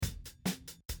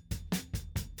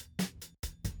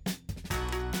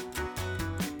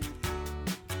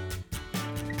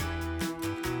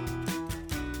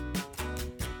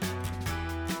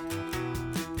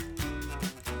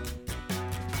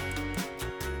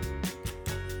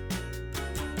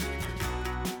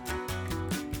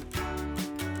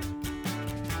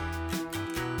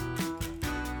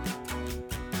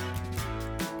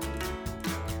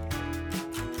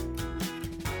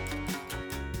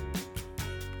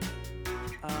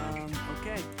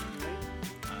Okay. You ready?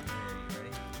 I'm ready.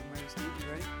 I'm ready, Steve.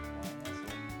 You ready?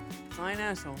 Flying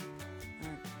asshole. All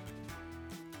right.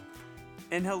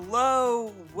 And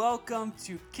hello, welcome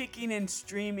to Kicking and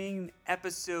Streaming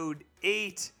episode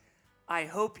 8. I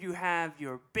hope you have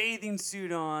your bathing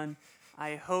suit on.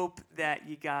 I hope that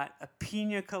you got a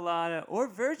pina colada or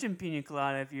virgin pina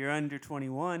colada if you're under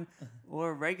 21,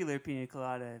 or regular pina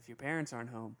colada if your parents aren't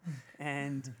home,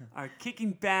 and are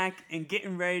kicking back and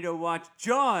getting ready to watch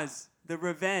Jaws: The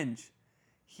Revenge.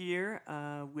 Here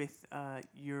with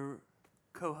your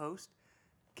co-host,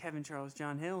 Kevin Charles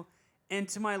John Hill. And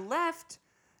to my left,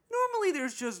 normally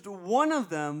there's just one of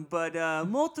them, but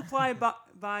multiply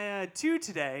by 2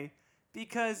 today.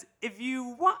 Because if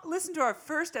you listen to our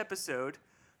first episode,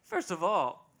 first of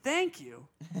all, thank you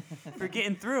for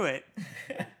getting through it.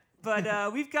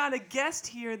 But we've got a guest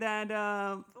here that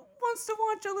wants to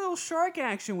watch a little shark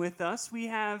action with us. We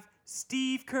have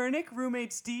Steve Kernick,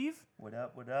 roommate Steve. What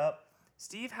up, what up?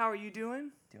 Steve, how are you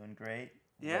doing? Doing great.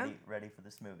 Yeah? Ready for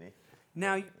this movie.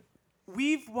 Now,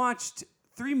 we've watched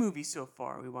 3 movies so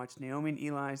far. We watched Naomi and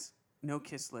Eli's No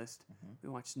Kiss List. Mm-hmm. We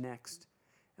watched Next.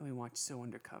 And we watched So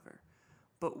Undercover.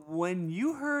 But when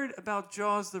you heard about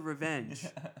Jaws: The Revenge,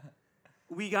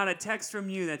 we got a text from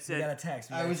you that said... We got a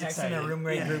text. We I got was a text excited. in a room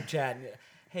grade Yeah. group chat.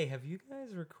 Hey, have you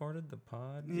guys recorded the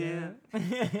pod? Yeah.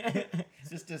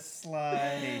 It's just a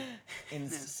sly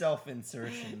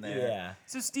self-insertion there. Yeah.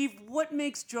 So, Steve, what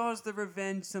makes Jaws: The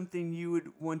Revenge something you would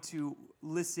want to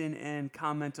listen and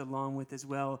comment along with as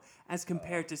well, as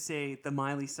compared to, say, the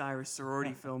Miley Cyrus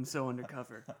sorority film So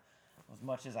Undercover? As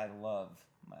much as I love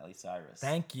Miley Cyrus.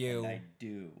 Thank you. And I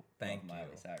do Thank love Miley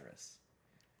you. Cyrus.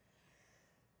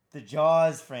 The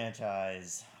Jaws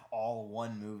franchise, all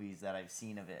 1 movies that I've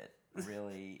seen of it,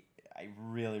 I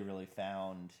really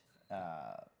found,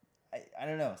 I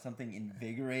don't know, something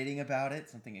invigorating about it,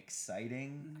 something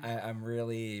exciting. I'm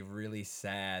really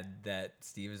sad that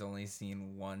Steve has only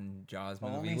seen 1 Jaws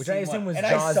movie, Only which seen I assume one. was And I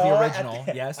Jaws saw the it at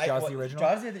original. Yes, Jaws the original.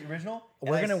 Jaws the original?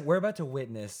 And We're about to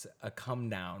witness a come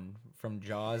down from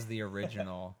Jaws the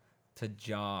original to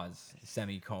Jaws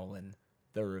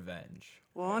the Revenge.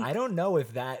 Well, I don't know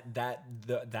if that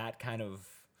kind of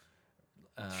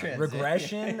Transition.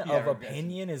 regression Yeah, of regression.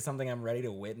 opinion is something I'm ready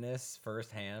to witness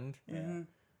firsthand. Yeah.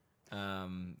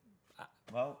 Um,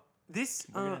 Well, this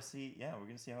we're gonna see. Yeah, we're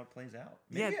gonna see how it plays out.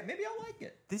 Yeah. Maybe I'll like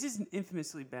it. this is an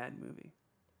infamously bad movie.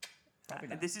 Probably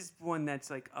not. This is one that's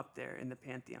like up there in the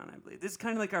pantheon, I believe. This is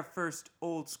kind of like our first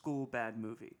old school bad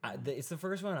movie. it's the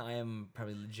first one I am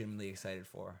probably legitimately excited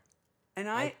for. And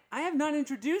I have not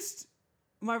introduced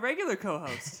my regular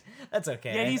co-host. That's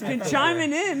okay. Yeah, he's I been figure-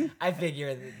 chiming in. I figure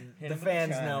Hit the him with the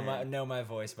fans chime in. know my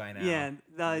voice by now. Yeah,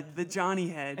 the Johnny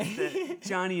heads, the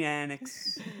Johnny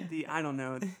Annex, I don't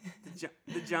know,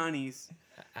 the Johnnies,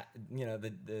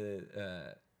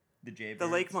 The Jaybirds. the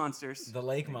Lake Monsters. the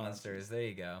lake monsters. There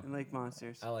you go. The Lake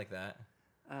Monsters. I like that.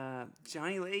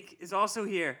 Johnny Lake is also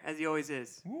here, as he always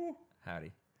is. Woo.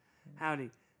 Howdy. Howdy.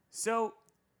 So,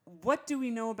 what do we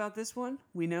know about this one?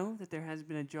 We know that there has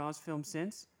been a Jaws film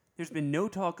since. There's been no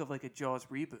talk of like a Jaws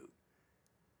reboot.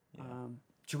 Yeah.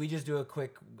 Should we just do a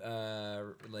quick,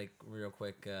 real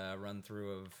quick run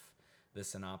through of the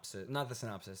synopsis? Not the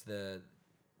synopsis. The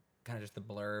kind of just the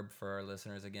blurb for our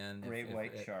listeners again. Great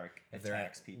white shark if they're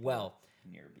attacks people well,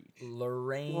 near a beach.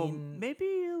 Lorraine. Well, maybe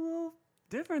a little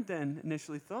different than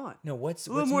initially thought. No, what's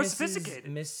a little more Mrs. sophisticated.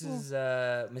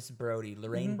 Mrs. Brody,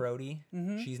 Lorraine Brody.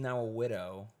 Mhm. She's now a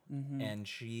widow, Mhm. and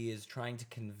she is trying to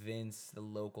convince the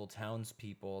local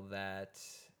townspeople that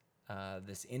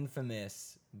this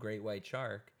infamous great white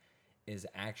shark is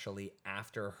actually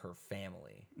after her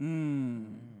family.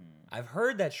 I've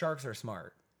heard that sharks are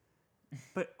smart.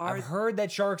 But I've heard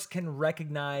that sharks can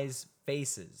recognize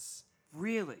faces.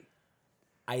 really?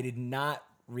 I did not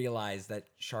realize that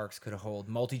sharks could hold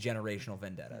multi-generational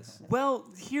vendettas. Well,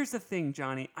 here's the thing,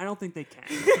 Johnny. I don't think they can.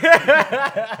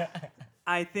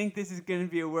 I think this is going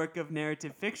to be a work of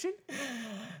narrative fiction.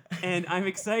 And I'm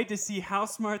excited to see how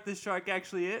smart this shark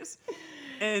actually is.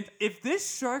 And if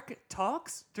this shark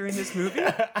talks during this movie,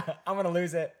 I'm going to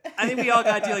lose it. I think we all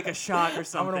got to do like a shot or I'm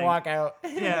something. going to walk out.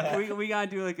 Yeah, we got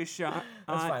to do like a shot.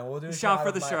 That's fine. We'll do a shot for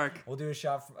of the my- shark. We'll do a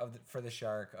shot for the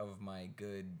shark of my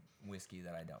good whiskey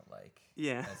that I don't like.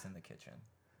 Yeah. That's in the kitchen.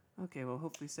 Okay, well,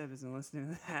 hopefully Seb isn't listening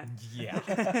to that.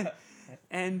 Yeah.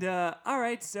 And, all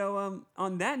right, so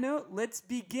on that note, let's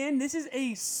begin. This is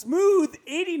a smooth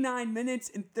 89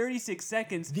 minutes and 36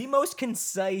 seconds. The most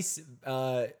concise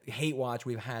hate watch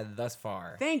we've had thus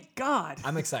far. Thank God.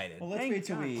 I'm excited. Well, let's Thank wait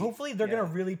till God. we. Hopefully they're yeah,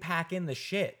 gonna really pack in the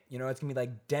shit. You know, it's gonna be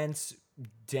like dense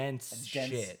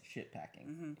shit. shit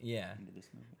packing Yeah. into this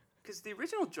movie. Because the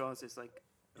original Jaws is like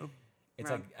It's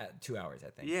around- like 2 hours, I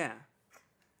think. Yeah.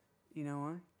 You know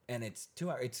what? And it's 2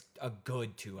 hours. It's a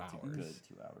good 2 hours. Good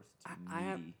 2 hours. It's I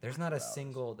have- meaty There's not a 2 hours.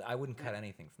 single. I wouldn't cut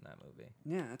anything from that movie.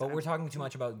 Yeah. But we're talking too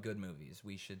much about good movies.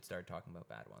 We should start talking about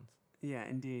bad ones. Yeah,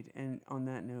 indeed. And on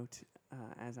that note,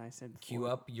 as I said before, Cue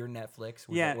up your Netflix.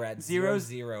 Yeah, We're at zeros-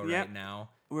 0-0 yep. right now.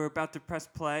 we're about to press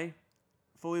play.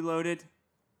 Fully loaded.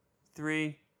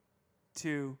 3,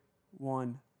 2,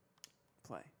 1,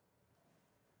 play.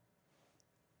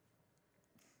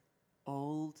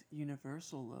 Old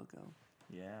Universal logo.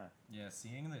 Yeah. Yeah,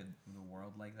 seeing the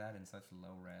world like that in such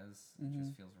low res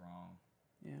Mhm. feels wrong.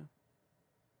 Yeah.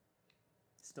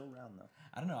 Still round though.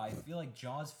 I don't know. I feel like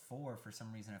Jaws 4, for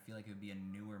some reason, I feel like it would be a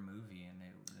newer movie, and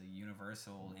the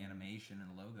Universal animation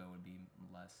and logo would be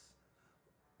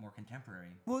more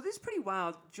contemporary. Well, this is pretty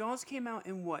wild. Jaws came out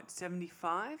in what,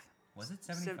 75? Was it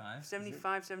 75?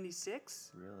 75,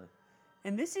 76? Really?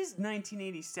 And this is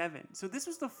 1987. So this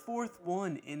was the fourth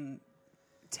one in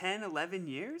 10, 11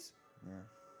 years? Yeah.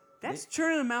 That's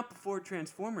churning them out before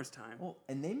Transformers time. Well,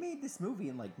 and they made this movie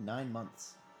in like 9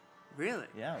 months. Really?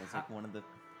 Yeah, it was like one of the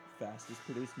fastest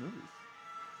produced movies.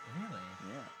 Really?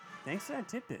 Yeah. Thanks for that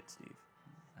tidbit, Steve.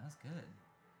 That was good.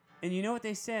 And you know what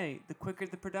they say, the quicker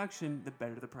the production, the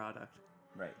better the product.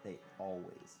 Right. They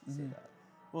always say that.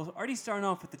 Well, already starting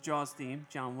off with the Jaws theme,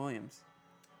 John Williams.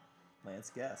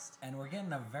 Lance Guest. And we're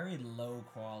getting a very low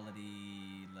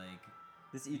quality, like,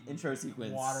 This intro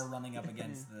sequence. water running up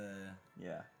against the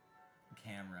Yeah.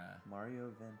 camera. Mario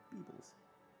Van Peebles.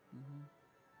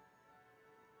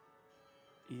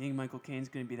 You think Michael Caine's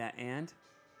going to be that and?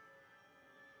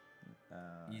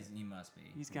 He must be.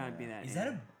 He's got to be that Is and.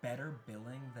 that a better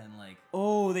billing than, like...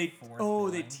 Oh, they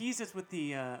fourth they billing? teased us with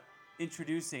the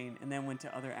introducing and then went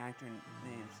to other actor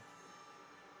names.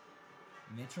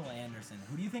 Mitchell Anderson.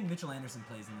 Who do you think Mitchell Anderson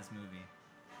plays in this movie?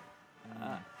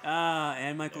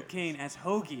 And Michael Caine as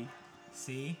Hoagie.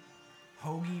 See?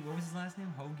 Hoagie, what was his last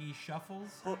name? Hoagie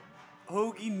Shuffles?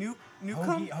 Hoagie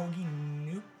Newcomb?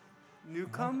 Hoagie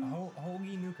Newcomb?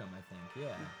 Hoagie Newcomb, I think,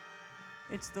 yeah.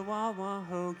 It's the Wawa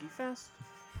Hoagie Fest.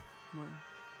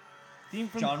 Theme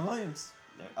from John Williams.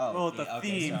 Oh, the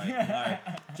theme. Sorry. All right.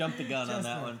 Jump the gun on Just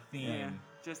that the one. theme. Yeah,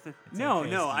 just the It's no, okay,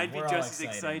 no. Steve. I'd be We're all just as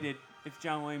excited. excited if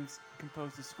John Williams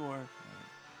composed the score,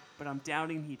 but I'm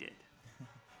doubting he did.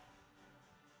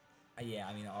 Yeah,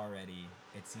 I mean, already,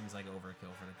 it seems like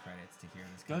overkill for the credits to hear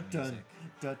this kind of Dun music.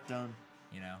 dun dun.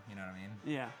 You know what I mean?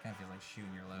 Yeah. Kind of feels like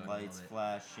shooting your load Lights a little bit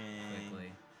flashing.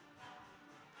 quickly.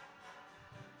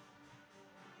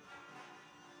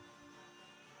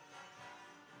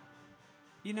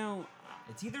 You know,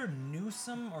 It's either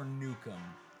Newsom or Newcomb.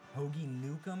 Hoagie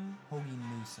Newcomb,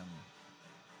 Hoagie Newsom.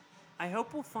 I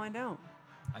hope we'll find out.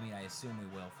 I mean, I assume we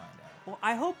will find out. Well,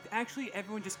 I hope actually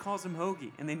everyone just calls him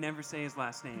Hoagie and they never say his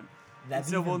last name. That's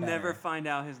so even we'll never better. find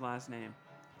out his last name.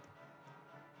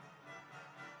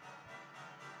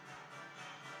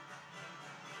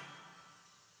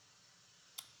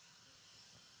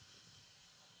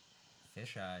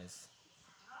 Fish eyes.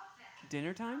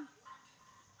 Dinner time?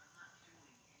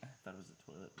 I thought it was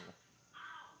a toilet bowl.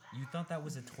 You thought that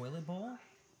was a toilet bowl?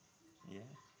 Yeah.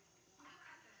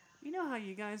 You know how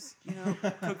you guys,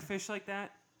 cook fish like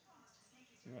that?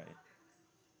 Right.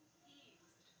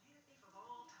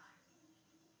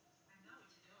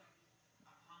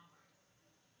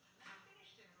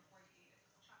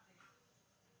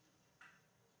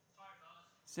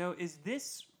 So is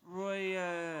this Roy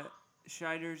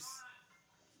Scheider's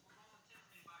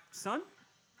son?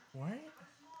 What?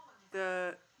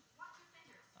 The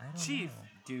I don't Chief. know.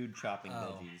 Dude chopping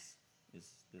Oh. veggies is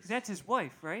this. That's his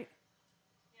wife, right?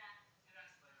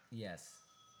 Yes,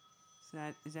 Is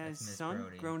that That's his Miss son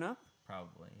Brody. grown up?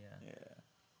 probably, yeah. Yeah.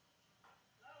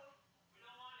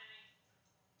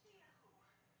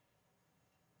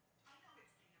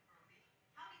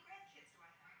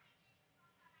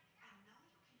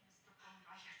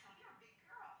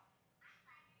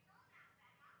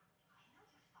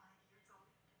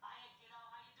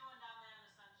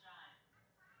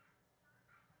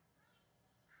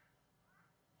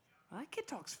 Well, that kid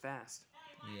talks fast.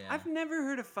 Yeah. I've never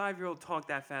heard a 5-year-old talk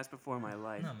that fast before in my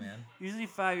life. No, man. Usually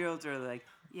 5-year-olds are like,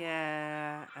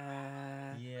 yeah,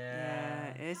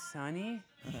 Yeah. it's sunny.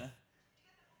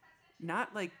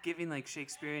 Not like giving like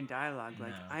Shakespearean dialogue,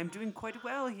 like, No. I'm doing quite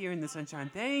well here in the sunshine,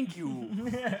 thank you.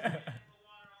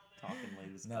 Talking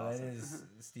latest No, that gossip. is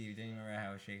Steve. Do you remember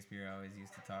how Shakespeare always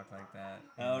used to talk like that?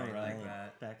 Oh, Write right. Like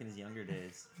that. Back in his younger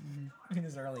days. In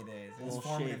his early days, in his Little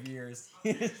formative shake. years.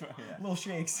 Yeah. Little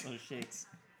shakes. Little shakes.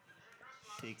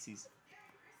 Shakesies.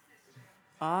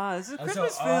 Ah, this is a Oh,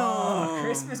 Christmas film.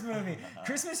 Christmas movie.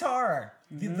 Christmas horror.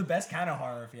 The best kind of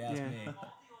horror, if you ask Yeah. me.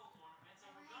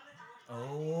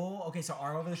 Oh, okay. So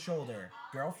arm over the shoulder.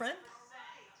 Girlfriend?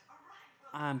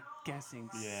 I'm guessing.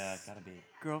 Yeah, gotta be.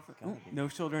 Girlfriend. Gotta Ooh, be. no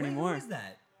shoulder Wait, anymore. who is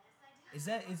that?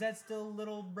 Is that still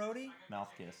little Brody? Mouth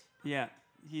kiss. Yeah,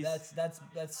 he's That's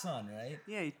son, right?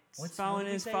 yeah. He's What following did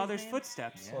we his say father's his name?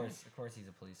 footsteps. Of course, he's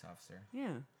a police officer. Yeah.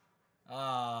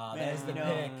 Ah, Man, there's the you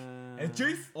know, pick. Hey,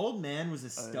 Chief. Old man was a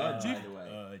stud, by the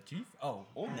way. Chief. Oh,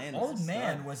 Old man. Was Old a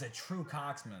man stud. was a true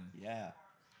coxman. Yeah.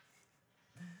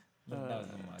 That was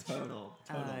a much. Total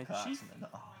Chief. coxman.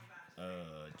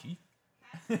 Oh. Chief.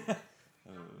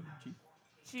 Chief.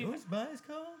 Chief Joyce buys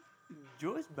call.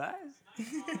 Joyce buys.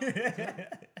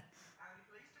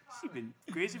 She's been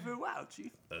crazy for a while,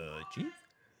 Chief. Chief.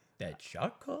 That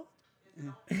shot call.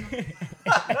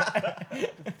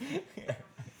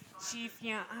 Chief,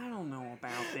 yeah, I don't know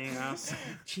about this.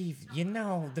 Chief, you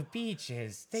know, the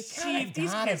beaches, they Chief,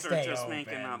 these kids are just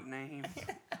making up names.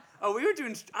 Oh,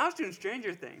 I was doing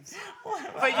Stranger Things.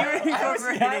 But you were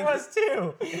incorporating. I was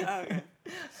too. Okay.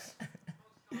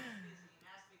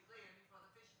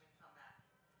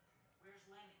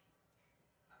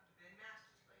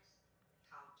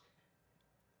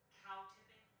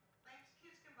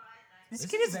 This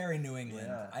This kid is is very New England.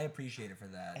 Yeah. I appreciate it for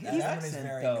that. His That one is accent,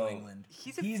 very though, New England.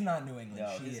 he's not New England.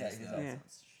 No, She his is, accent's though. Yeah. What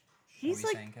He's were you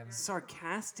like saying, Kevin?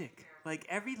 sarcastic. Like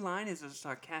every line is a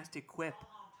sarcastic quip.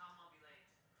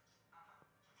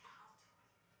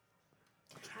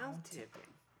 Cow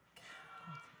tipping.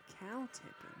 Cow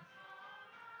tipping.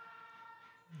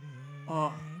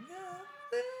 Oh,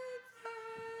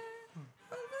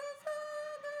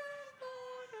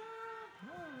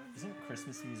 Isn't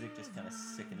Christmas music just kind of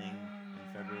sickening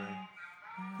in February?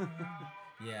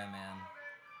 Yeah, man.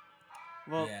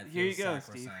 well, Yeah, it here you feels go,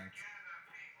 Steve. sacrosanct.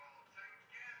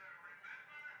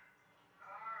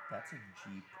 That's a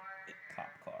Jeep cop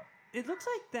car. It looks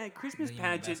like that Christmas You know,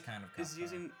 the best pageant kind of is cop car.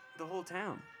 using the whole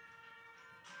town.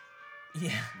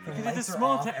 Yeah, the Because it's a lights are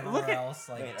small off town. everywhere Look at- else.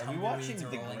 Like Wait, are we watching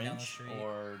tumbleweeds The are rolling down the Grinch street.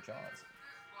 or Jaws?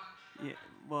 Yeah.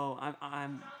 Well,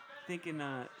 I'm thinking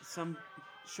some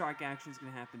shark action is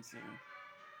gonna happen soon.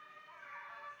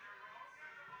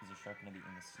 Is the shark gonna be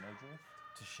in the snowdrift?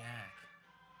 To Shaq.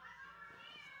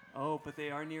 Oh, but they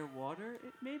are near water,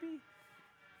 maybe?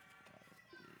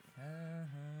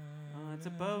 Oh, it's a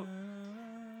boat.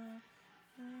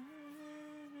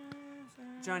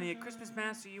 Johnny, at Christmas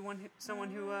Mass, are you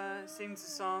someone who sings the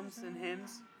psalms and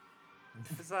hymns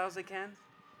as loud as they can?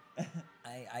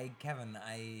 Kevin,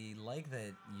 I like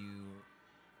that you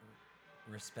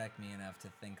respect me enough to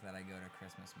think that I go to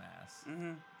Christmas Mass.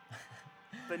 Mm-hmm.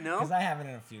 But no? Because I haven't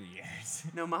in a few years.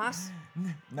 No mas?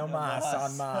 No mas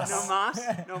on mas. No mas?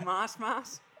 No mas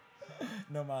mas?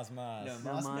 No mas mas. No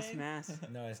No Mas mas man? mas.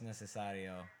 No es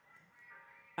necesario.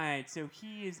 Alright, so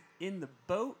he is in the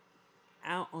boat,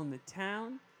 out on the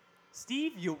town.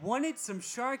 Steve, you wanted some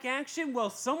shark action? Well,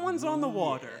 someone's on the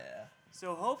water. Yeah.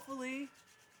 So hopefully...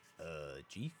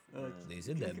 Chief? they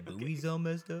said that buoy's all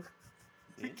messed up.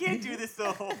 We can't do this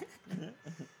the whole...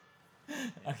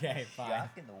 Okay, fine. Shark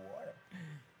in the water.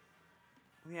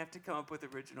 We have to come up with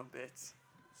original bits.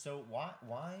 So why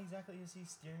exactly is he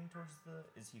steering towards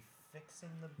the? Is he fixing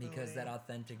the? Because buoy? that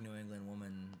authentic New England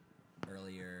woman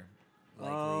earlier,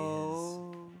 likely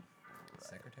Oh... his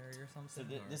secretary or something.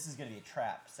 So or this is gonna be a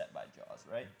trap set by Jaws,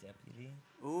 right? deputy.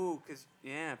 Ooh, because,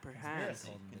 yeah, perhaps. Conspiracy.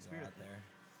 Told him to go Conspiracy. out there.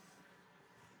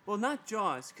 Well, not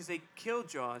Jaws, because they kill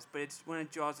Jaws, but it's one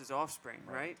of Jaws' offspring,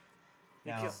 right?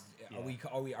 They Now, kill-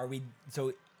 yeah.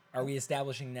 Are we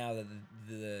establishing now that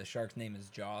the shark's name is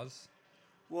Jaws?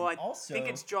 Well, I Also- think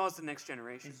it's Jaws: The Next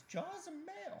Generation. Is Jaws a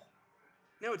male?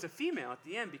 No, it's a female at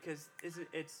the end because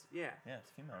it's yeah, Yeah,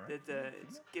 it's female, right?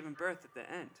 it's giving birth at the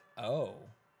end. Oh,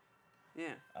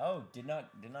 Yeah, Oh, did not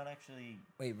actually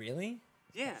wait, really?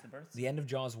 yeah, catch the birth. The end of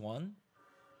Jaws 1?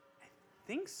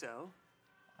 think so.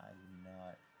 I'm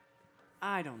not.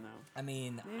 I don't know. I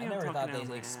mean, Maybe I I'm never talking thought out of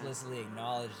they my explicitly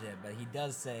acknowledged it, but he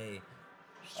does say,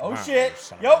 Oh Smart, shit!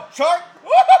 son. Yo, shark!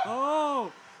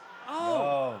 Oh,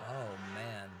 Oh, "Oh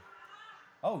man,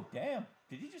 oh, damn!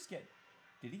 Did he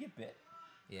get bit?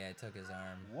 yeah, it took his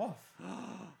arm." Woof!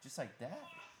 Just like that,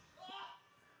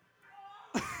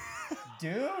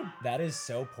 dude. That is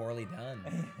so poorly done.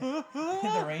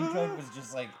 The raincoat was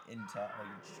just like intact,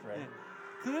 like shred.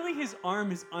 clearly his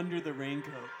arm is under the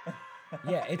raincoat.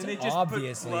 Yeah, it's And they just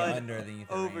obviously put blood underneath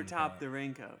the over top raincoat. the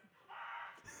raincoat.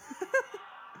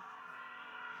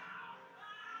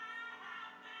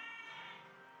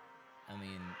 I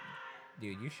mean,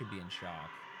 dude, you should be in shock.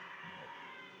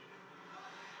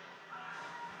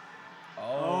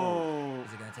 Oh,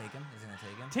 Is it gonna take him? Is it gonna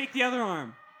take him? take the other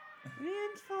arm. In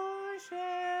for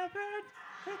shepherd.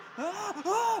 Ah,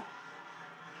 ah!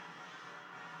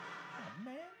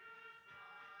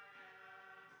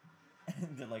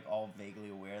 They're like all vaguely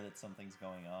aware that something's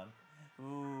going on.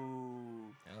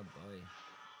 Ooh. Oh boy.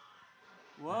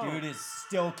 Whoa. Dude is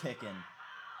still kicking.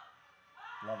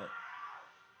 Love it.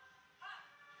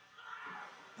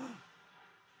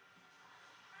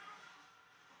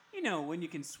 You know, when you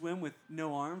can swim with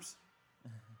no arms.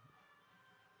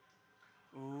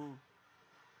 Ooh.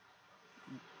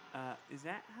 Is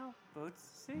that how boats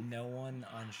sink? No one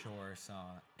on shore saw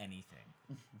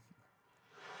anything.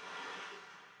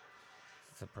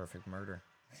 It's a perfect murder.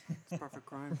 It's a perfect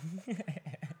crime.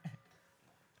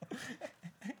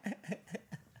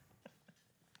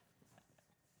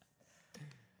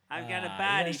 I've got a You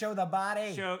body. gotta show the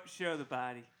body. Show the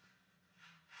body.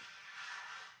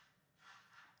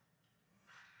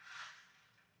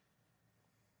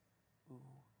 Ooh,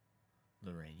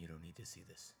 Lorraine, you don't need to see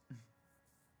this.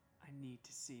 I need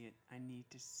to see it. I need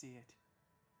to see it.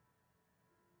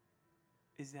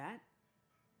 Is that?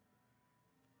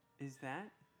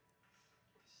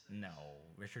 No,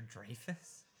 Richard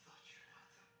Dreyfuss?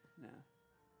 No.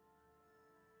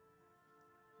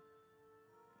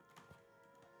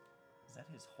 Is that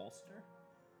his holster?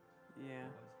 Yeah.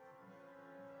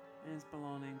 And his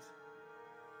belongings.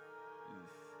 Oof.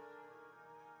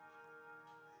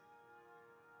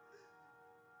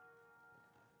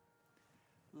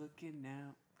 Looking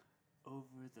out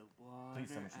over the water.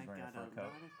 Please tell me she's I wearing a got fur a coat.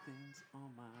 lot of things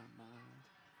on my mind.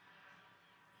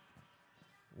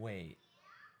 Wait,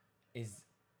 is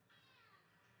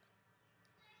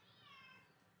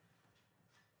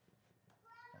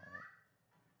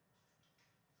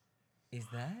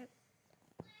that?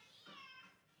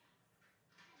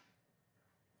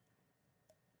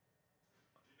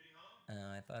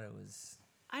 I thought it was.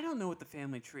 I don't know what the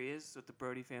family tree is, what the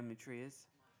Brody family tree is.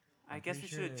 I I'm guess we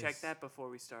pretty should have sure checked that before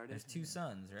we started. There's two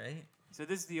sons, right? So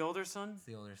this is the older son? It's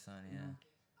the older son, yeah.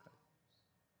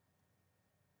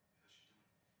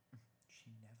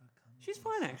 She never comes. She's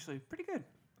fine, actually. Pretty good.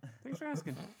 Thanks for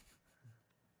asking.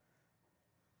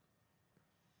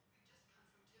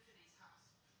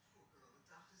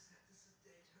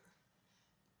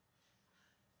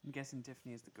 I'm guessing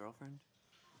Tiffany is the girlfriend.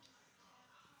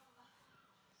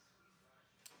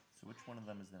 So which one of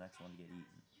them is the next one to get eaten?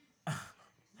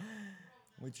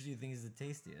 Which do you think is the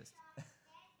tastiest?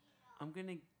 I'm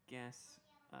gonna guess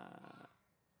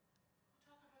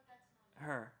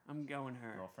her. I'm going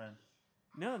her. Girlfriend?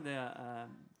 No, the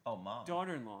Oh, mom.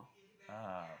 daughter-in-law.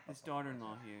 Ah. This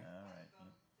daughter-in-law here. All right.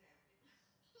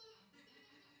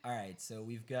 All right, so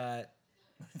we've got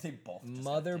They both. just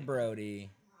Mother got taken.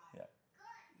 Brody. Yeah.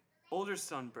 Older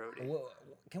son Brody.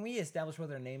 Can we establish what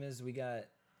their name is? We got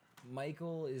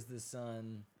Michael is the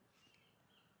son.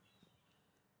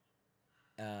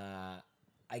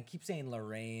 I keep saying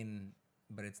Lorraine,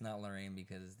 but it's not Lorraine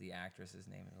because the actress's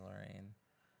name is Lorraine.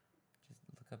 Just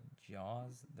look up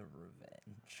Jaws: The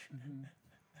Revenge.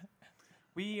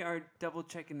 We are double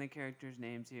checking the characters'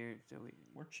 names here, so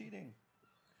We're cheating.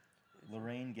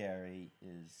 Lorraine Gary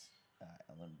is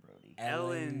Ellen Brody.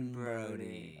 Ellen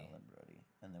Brody. Ellen Brody.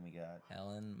 And then we got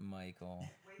Ellen Michael.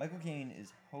 Michael Caine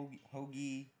is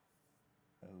Hoagie.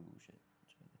 Oh shit.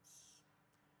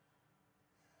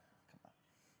 Come on.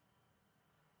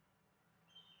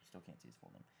 Still can't see his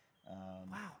full name.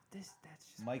 Wow, that's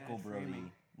just Michael bad Brody.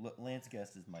 framing. Lance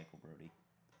Guest is Michael Brody.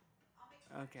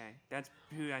 Okay, that's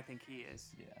who I think he is.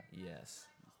 Yeah, Yes.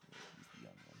 he's the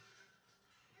young one.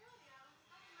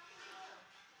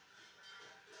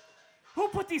 Who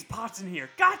put these pots in here?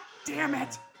 God damn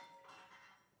it!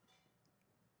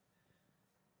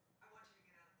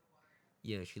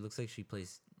 Yeah, she looks like she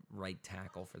plays right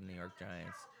tackle for the New York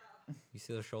Giants. You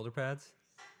see those shoulder pads?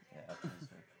 Yeah, up to his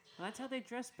search. Well, that's how they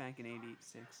dressed back in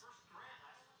 '86.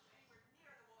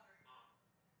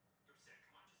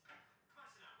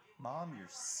 Mom, you're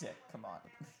sick. Come on.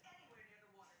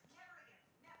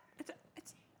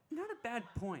 It's not a bad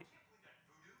point.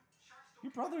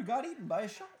 Your brother got eaten by a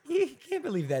shark. You can't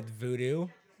believe that voodoo.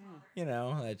 You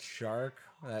know, that shark,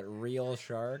 that real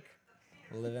shark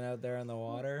living out there in the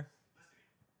water.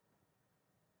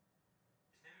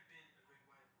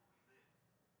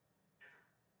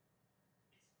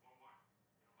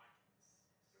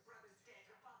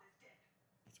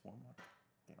 It's warm water.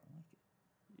 They don't like it.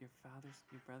 Your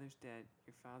brother's dead.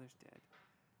 Your father's dead.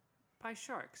 By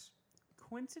sharks.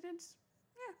 Coincidence?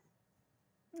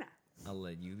 Yeah. Nah. I'll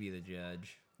let you be the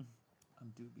judge.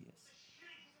 I'm dubious.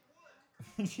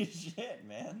 Shit,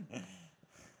 man.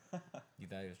 You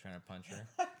thought he was trying to punch her?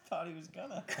 I thought he was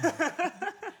gonna.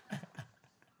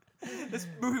 This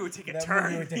movie would take a That turn.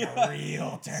 movie would take a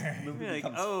real turn. Movie Be like,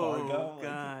 becomes oh Fargo, like,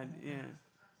 god, yeah.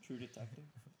 True Detective.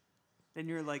 then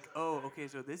you're like, oh, okay,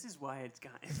 so this is why it's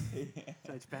gotten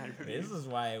such bad reviews. This is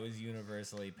why it was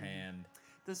universally panned.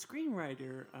 The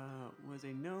screenwriter was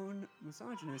a known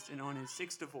misogynist and on his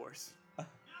 6th divorce.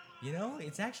 You know,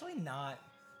 it's actually not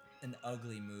an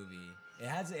ugly movie. It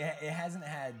hasn't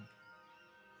had.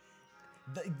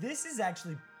 This is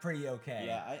actually pretty okay.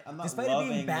 Yeah, I'm not Despite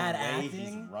loving it being bad the way acting.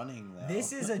 he's running though.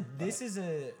 This is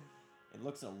a. It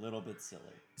looks a little bit silly.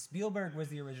 Spielberg was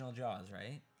the original Jaws,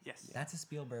 right? Yes. That's a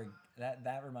Spielberg.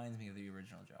 That reminds me of the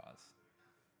original Jaws.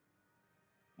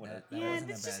 What That a, Yeah, wasn't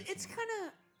a it's bad just, it's scene. kind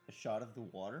of, a shot of the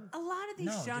water? a lot of these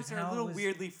No, shots just are a how it little was-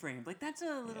 weirdly framed. Like, that's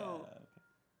a little, Yeah. Okay.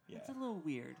 Yeah. that's a little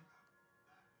weird.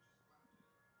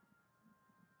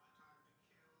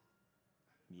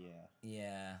 Yeah.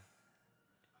 Yeah.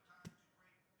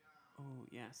 Oh,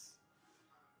 yes.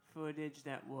 Footage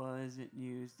that wasn't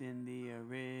used in the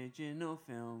original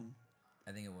film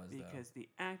I think it was because the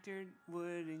actor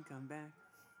wouldn't come back.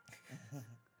 though.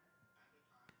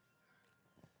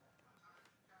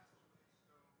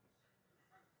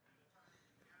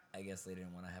 I guess they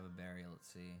didn't want to have a burial at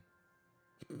sea.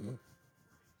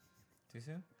 Too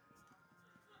soon?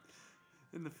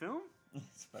 In the film?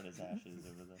 Spread his ashes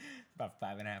over the. About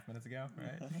 5.5 minutes ago,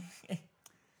 right?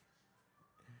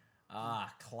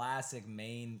 Classic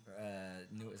New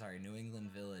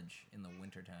England village in the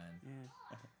wintertime.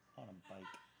 Yeah. On a bike.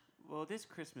 Well, this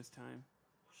Christmas time.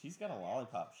 She's got a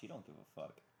lollipop. She don't give a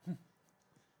fuck.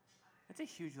 That's a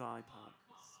huge lollipop.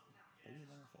 Bigger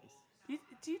than her face.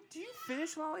 Do you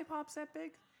finish lollipops that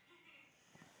big?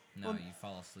 No, Well- you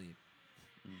fall asleep.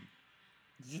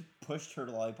 She just pushed her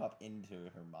lollipop into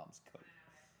her mom's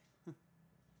coat.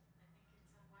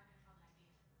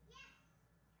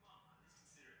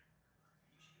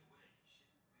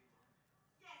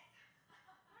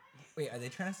 Wait, are they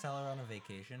trying to sell her on a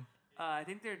vacation? I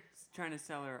think they're trying to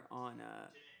sell her on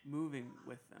moving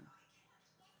with them.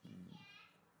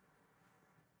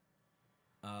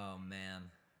 Oh man.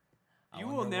 I You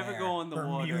will wonder never where. go on the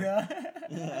water. Bermuda?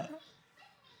 Yeah.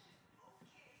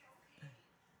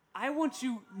 I want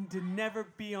you to never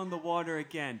be on the water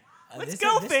again. Let's This-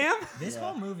 go, this- fam! This Yeah.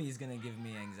 whole movie is gonna give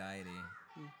me anxiety,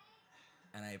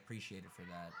 and I appreciate it for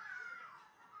that.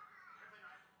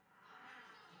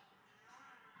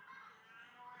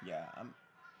 Yeah, I'm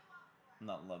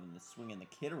not loving the swinging the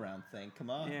kid around thing. Come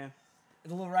on. Yeah.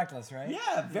 It's a little reckless, right?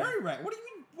 Yeah, very right. What do you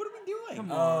mean? What are we doing?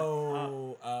 Come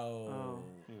on. Oh.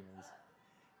 Anyways.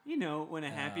 You know, when a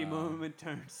happy Oh. moment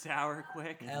turns sour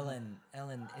quick. Ellen,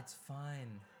 it's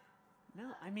fine. No,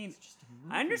 I mean, It's just a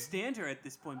movie. I understand her at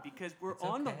this point because we're It's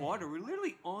on the okay. water. We're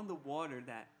literally on the water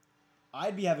that.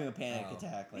 I'd be having a panic Oh.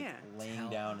 attack, like Yeah. laying Tell-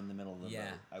 down in the middle of the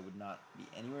Yeah. boat. I would not be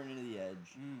anywhere near the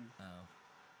edge. Oh.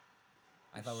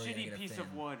 I thought we were gonna Shitty get a piece fin.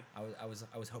 of wood. I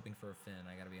was hoping for a fin.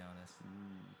 I gotta be honest.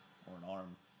 Or an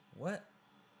arm. What?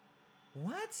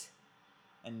 What?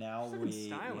 And now She's we, looking we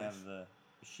stylish. have the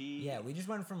she. Yeah, we just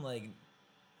went from like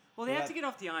Well, they have Yeah. to get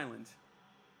off the island,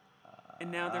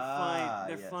 and now they're flying.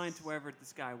 They're flying to yes. wherever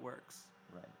this guy works.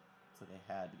 Right. So they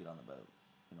had to get on the boat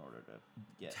in order to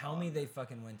get. tell on. me they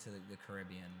fucking went to the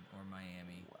Caribbean or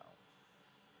Miami. Wow.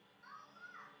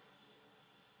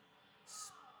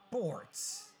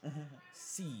 Sports.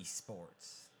 Sea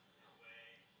sports.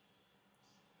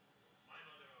 My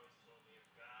mother always told me if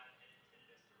God had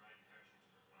intended us to ride in parachutes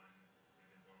for fun, we'd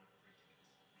have been born with free tickets.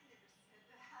 I never said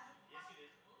that. Yes, you did.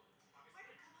 Where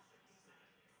did it come up with you?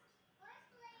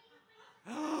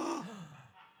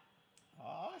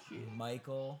 Oh shit.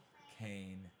 Michael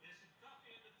Caine. There's some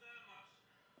coffee in the thermos.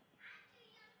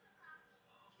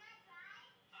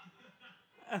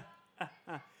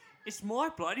 It's my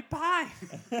bloody plane.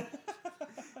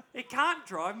 They can't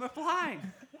drive my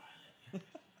plane.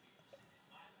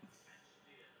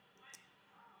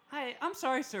 Hi, I'm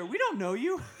sorry, sir. We don't know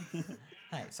you.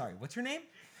 Hi, sorry, what's your name?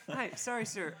 Hi, sorry,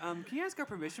 sir. Can you ask our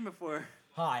permission before?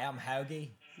 Hi, I'm Hoagie.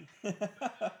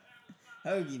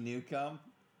 Hoagie Newcomb.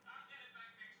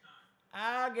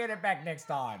 I'll get it back next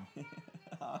time.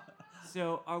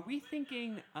 So, are we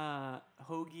thinking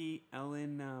Hoagie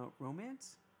Ellen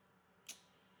romance?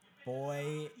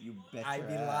 Boy, You bet I'd your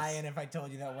be ass. lying if I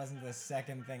told you that wasn't the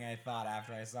second thing I thought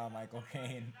after I saw Michael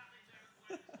Caine.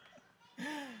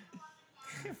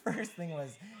 First thing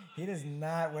was, he does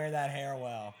not wear that hair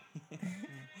well.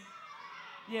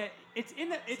 Yeah, it's in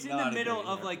the not a middle great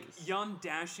of like hairpiece. young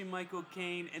dashing Michael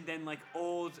Caine and then like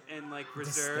old and like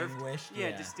reserved. Distinguished, Yeah,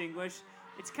 yeah. distinguished.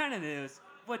 It's kind of those.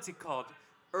 What's it called?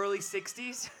 Early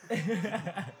 60s You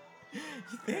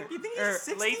think or he's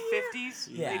 60 late here? 50s?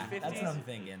 Yeah, late 50s. that's what I'm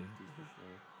thinking.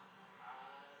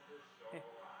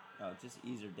 Oh, just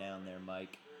ease her down there,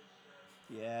 Mike.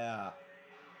 Yeah.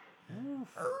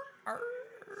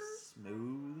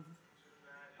 Smooth.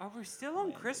 Are we still on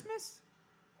Landed. Christmas?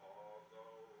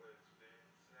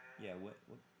 Yeah, what?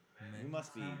 We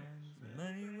must be.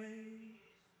 Many ways.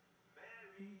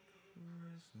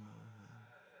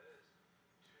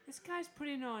 This guy's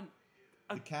putting on.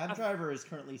 The cab driver is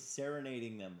currently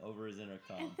serenading them over his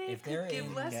intercom. And they If could they're give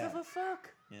in- less Yeah. of a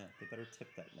fuck. Yeah, they better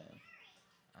tip that man.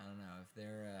 I don't know if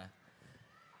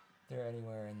they're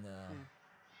anywhere in the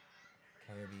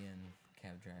Caribbean.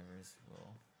 Cab drivers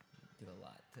will do a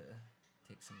lot to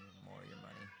take some more of your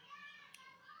money.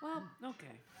 Well,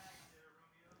 okay.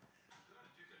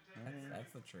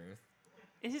 That's the truth.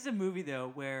 It is a movie though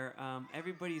where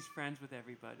everybody's friends with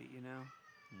everybody. You know.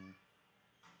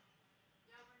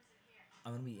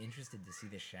 I'm gonna be interested to see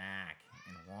the shack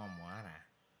in warm water.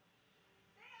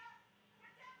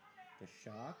 The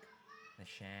shock? The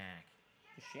shack.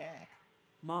 The shack.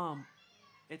 Mom,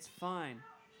 it's fine.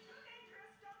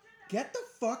 Get the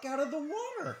fuck out of the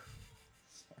water!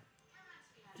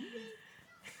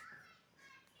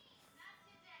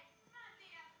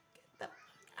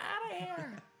 Out of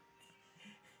here!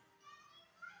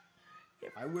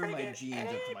 I wear my jeans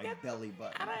up to my belly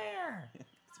button. Out of here!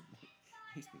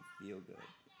 Makes me feel good.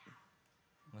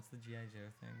 What's the G.I. Joe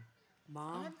thing?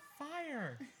 Mom, On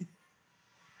fire!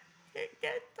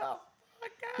 Get the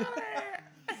fuck out of here!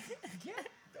 Get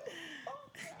the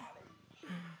fuck out of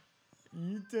here!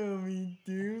 You told me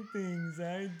do things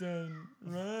I done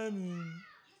running.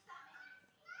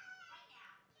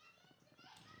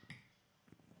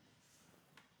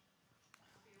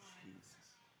 Jesus.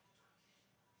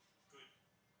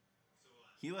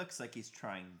 He looks like he's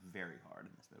trying very hard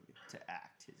in this movie to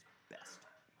act his best.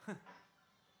 She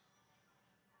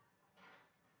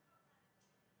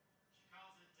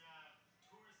calls it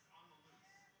Tourist on the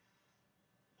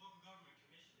Loose. Local government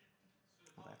commissioned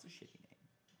it. Well, that's a shitty name.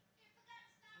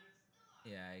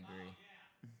 Yeah, I agree.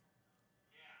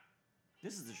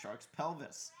 This is the shark's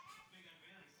pelvis. Big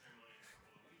unveiling ceremony in a couple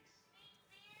of weeks.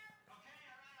 Okay,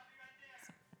 alright, I'll be right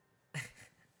there.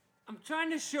 I'm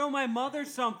trying to show my mother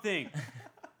something.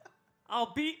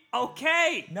 I'll be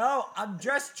okay. No, I'm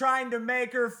just trying to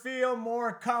make her feel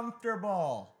more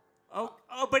comfortable. Oh,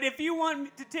 but if you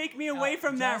want to take me away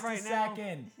from that right now. Just a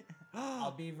second.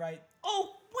 I'll be right.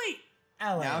 Oh, wait.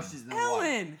 Ellen. Now she's in the water.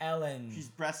 Ellen. Ellen. She's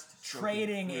breast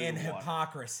trading through in the water.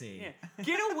 hypocrisy. Yeah.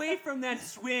 Get away from that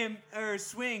swing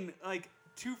like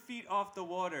 2 feet off the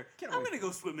water. Get I'm away going to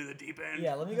go swim in the deep end.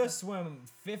 Yeah, let me go swim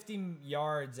 50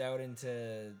 yards out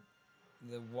into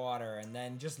the water and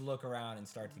then just look around and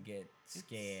start to get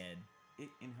scared.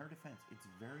 In her defense, it's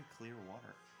very clear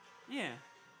water. Yeah.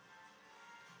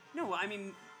 No, I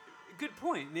mean, good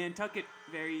point. Nantucket,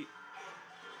 very.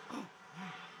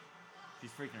 She's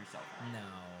freaking herself out. No.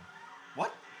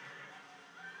 What?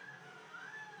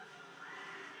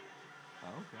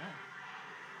 Okay.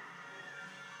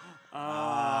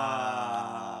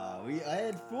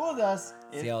 It fooled us.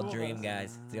 It's the old dream,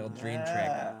 guys. It's the old dream trick.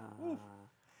 Yeah.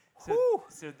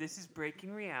 So this is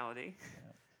breaking reality.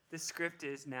 The script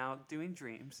is now doing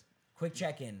dreams. Quick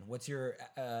check-in. What's your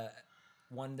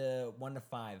 1 to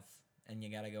 5? And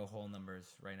you gotta go whole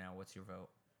numbers right now. What's your vote?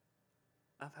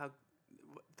 Of how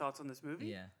thoughts on this movie?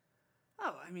 Yeah.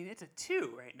 Oh, I mean, it's a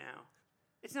 2 right now.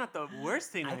 It's not the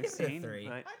worst thing I I've give it a seen. 3.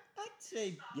 But I'd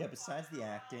say, yeah, besides the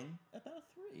acting, about a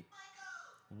 3.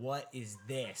 What is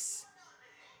this?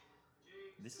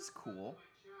 This is cool.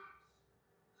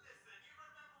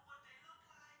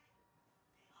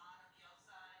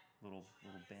 Little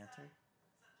banter.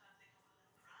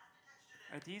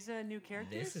 are these new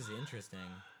characters? This is interesting.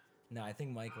 No, I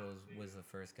think Michael was the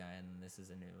first guy, and this is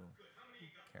a new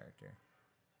character.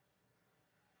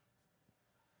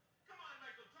 Come on,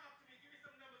 Michael, talk to me. Give me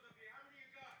some numbers up here. How many you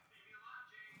got? Maybe a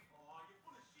lot, Jay. Oh, you're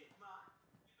full of shit, man.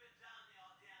 You've been down there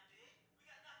all damn day.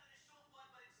 We got nothing to show for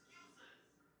it but excuses.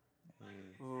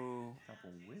 Ooh,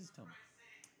 Couple wisdom.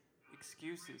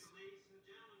 excuses.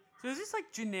 So is this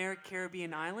like generic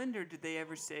Caribbean island, or did they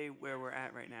ever say where we're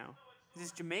at right now? Is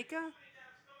this Jamaica?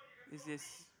 Is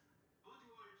this?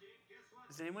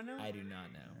 Does anyone know? I do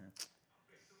not know.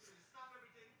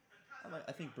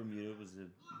 I think Bermuda was a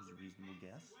reasonable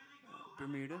guess.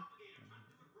 Bermuda.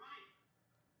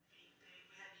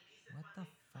 What the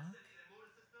fuck?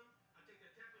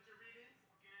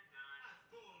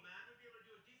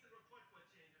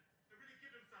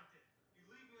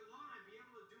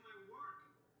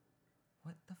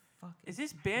 What the fuck? Is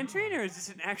this bantering or is this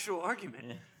an actual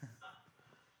argument?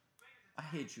 I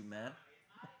hate you, man.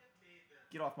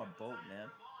 Get off my boat, man.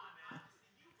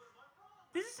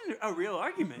 This isn't a real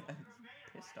argument.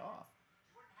 Pissed off.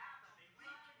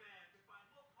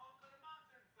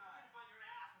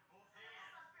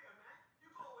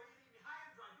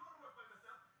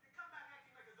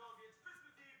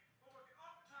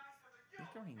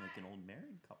 crying like an old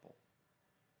married couple.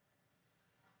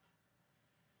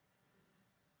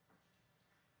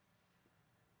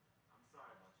 I'm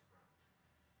sorry about you, bro.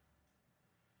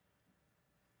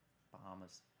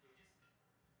 Bahamas. Yo, just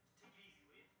take it easy,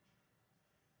 will you?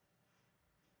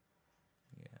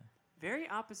 Yeah. Very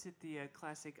opposite the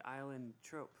classic island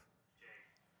trope.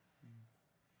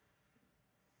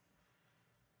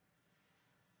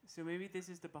 So maybe this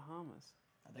is the Bahamas.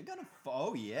 Are they gonna?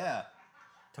 Oh yeah.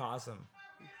 Toss him.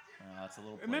 It's a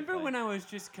little. Remember when I was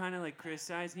just kind of like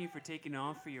criticizing you for taking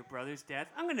off for your brother's death?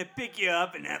 I'm gonna pick you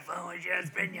up and have fun with you,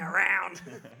 spin you around.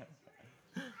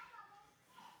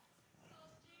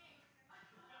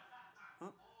 Huh?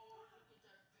 Look at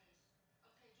that face.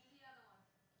 Okay, do the other one.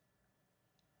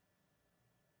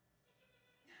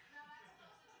 Now that's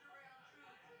closer to the real truth.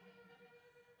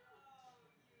 Oh,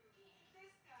 you.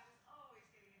 This guy is always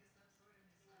getting into some sort of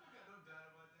mystery. I got no doubt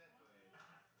about that, Clay.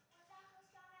 Was Uncle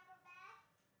Sean ever back?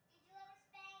 Did you ever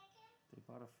spank him? They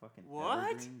bought a fucking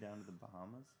What? evergreen down to the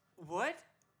Bahamas. What?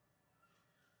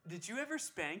 Did you ever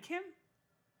spank him?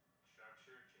 Sharp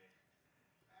shirt, Jake.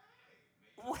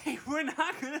 Wait, we're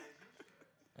not gonna.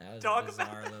 That was Talk a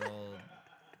about bizarre little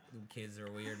kids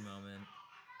are weird moment.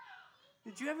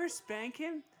 Did you ever spank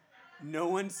him? No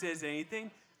one says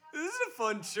anything. This is a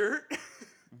fun shirt. And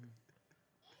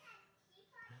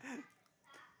a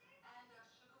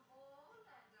sugar bowl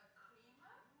and a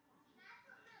creamer?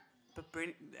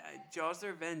 But Jaws the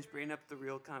Revenge bring up the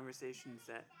real conversations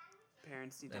that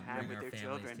parents need That to have bring with our their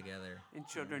families children, together and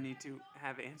children need to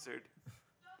have answered.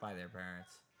 by their parents.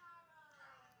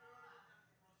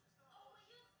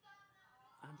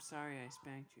 I'm sorry I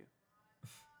spanked you.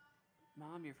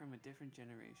 Mom, you're from a different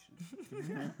generation.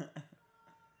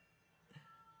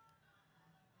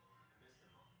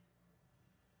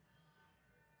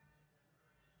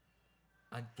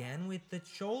 Again with the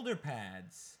shoulder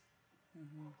pads.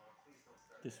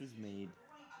 This was made.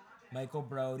 Michael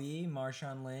Brody,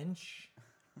 Marshawn Lynch.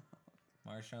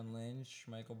 Marshawn Lynch,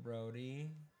 Michael Brody.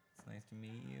 It's nice to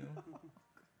meet you.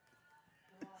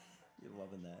 You're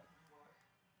loving that.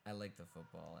 I like the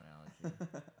football analogy.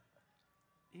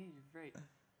 Yeah, you're right.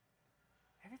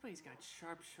 Everybody's got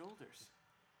sharp shoulders.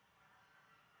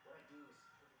 What I do is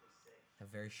perfectly safe. Have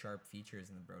very sharp features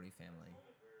in the Brody family.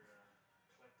 We're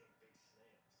collecting big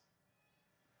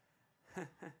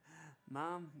snails.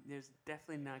 Mom, there's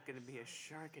definitely not going to be a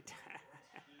shark attack.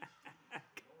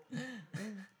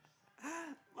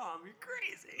 Mom, you're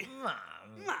crazy. Mom.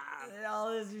 Mom.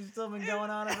 All this you've still been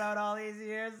going on about all these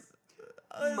years?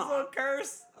 Oh, this Mom. little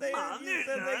curse. Mom, you there's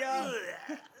said they not-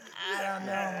 go. I don't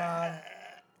know, Mom.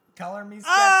 Color me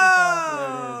skeptical.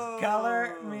 Oh!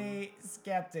 Color me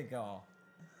skeptical.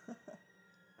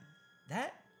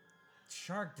 That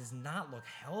shark does not look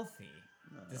healthy.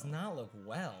 Does not look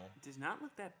well. It does not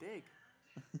look that big.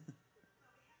 We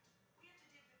have to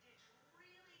dig the ditch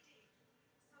really deep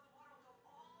so the water will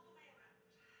go all the way around.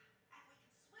 And we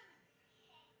can swim in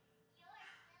it. You're silly.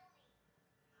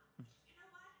 You know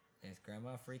what? Is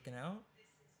Grandma freaking out?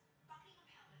 This is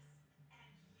Buckingham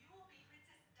Palace, and you will be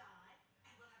Princess Di,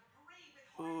 and we'll have a parade with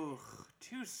Ooh, horses.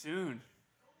 too soon.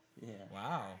 Yeah.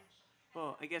 Wow.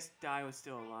 Well, I guess Di was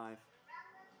still alive.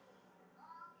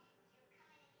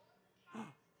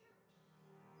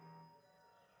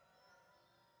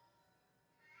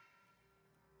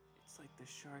 It's like the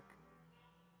shark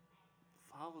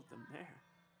followed them there.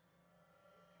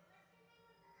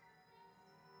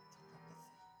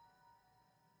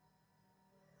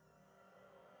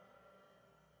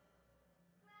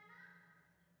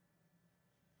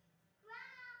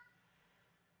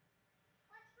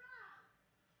 What's wrong?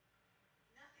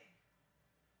 Nothing.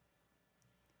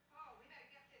 Oh, we better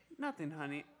get this. Nothing,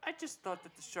 honey. I just thought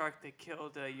that the shark that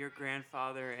killed your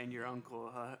grandfather and your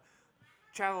uncle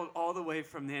traveled all the way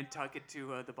from Nantucket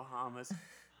to the Bahamas.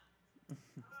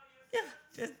 Yeah,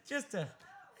 I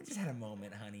just had a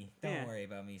moment, honey. Don't Yeah. worry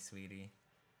about me, sweetie.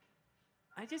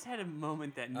 I just had a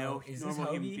moment that no Oh, is this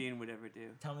normal human Hoagie? being would ever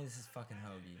do. Tell me this is fucking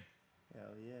Hoagie.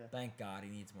 Hell yeah. Thank God he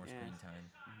needs more Yeah. screen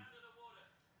time. Under the water.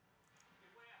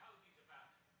 Beware Hoagie's about.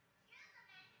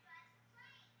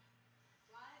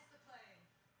 Flies the plane.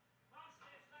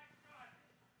 Monsters like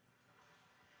driving.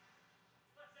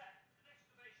 What's that? An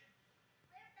exclamation?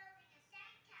 We're building a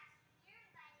sandcastle and you're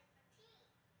invited for tea.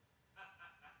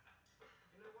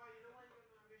 You know why you go on a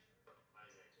mission? Why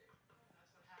is that, Jake?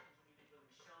 That's what happens when you live in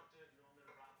the sheltered Norman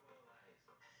Rockwell lives.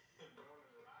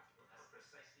 Norman Rockwell? That's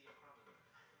precisely a problem.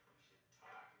 We should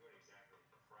talk. You weren't exactly a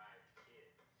deprived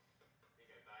kid. I think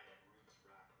I buy that roots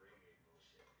rock reggae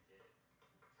bullshit. Forget it.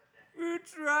 Cut that.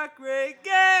 Roots rock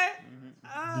reggae.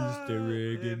 Just the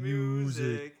reggae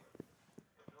music.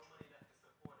 No money left to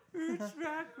support it. It's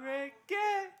rock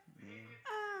reggae.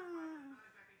 Ah.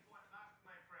 exactly what not,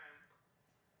 my friend.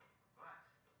 But,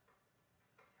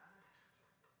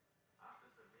 after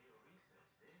some real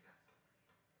research, they got something.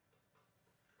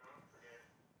 Oh, forget it.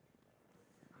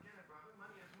 Forget it, brother.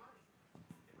 Money is money.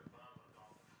 It was bomb on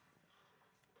dollar. Come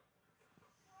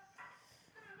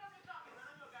here, stop me talking, man.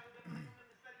 I know a guy who did money from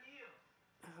them to study you.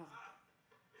 Oh.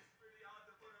 It's pretty hard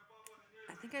to put a bomb on the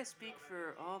news. I think I speak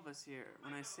for all of us here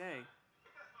when I say,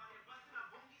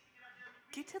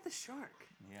 get to the shark.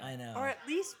 Yeah. I know. Or at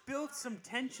least build some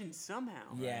tension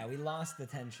somehow. Yeah, we lost the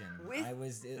tension. With- It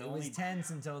was only-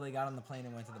 tense until they got on the plane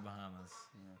and went to the Bahamas.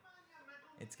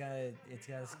 It's gotta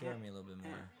scare me a little bit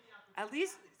more. At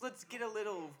least let's get a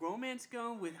little romance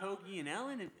going with Hoagie and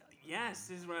Ellen. And yes,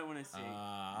 this is what I want to see.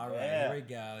 All right, Yeah. here we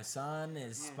go. Son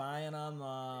is Yeah. spying on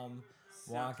mom,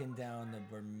 So- walking down the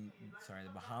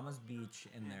Bahamas beach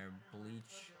in their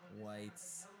bleach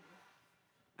whites.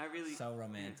 I really So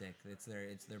romantic. It's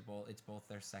both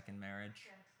their second marriage.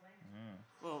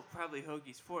 well, probably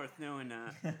Hoagie's fourth, knowing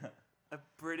a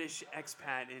British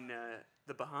expat in the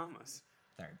Bahamas.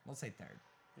 Third. We'll say third.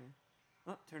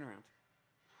 Oh, turn around. I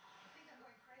think I'm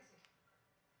going crazy.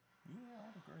 Yeah, I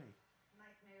agree.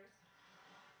 Nightmares.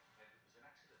 Maybe it was an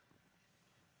accident.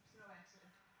 It's no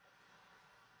accident.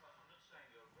 Well, I'm not saying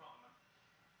you're wrong. I'm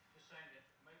just saying that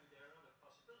maybe there are other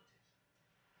possibilities.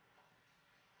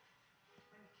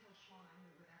 When he killed Sean, I knew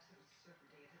with absolute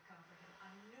certainty it had come for him. I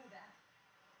knew that.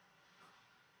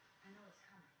 I know it's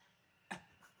coming. I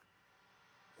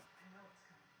know it's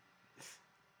coming.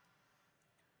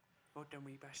 Oh, then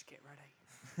we best get ready.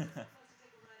 Supposed to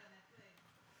take a ride on that plane.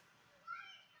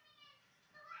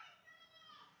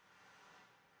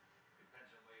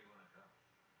 Depends on where you want to go.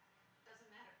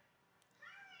 Doesn't matter.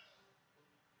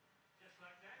 Just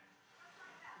like that?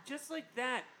 Just like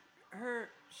that,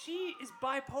 she is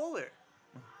bipolar.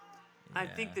 I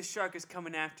think Yeah. the shark is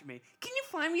coming after me. Can you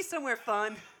find me somewhere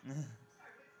fun? No, I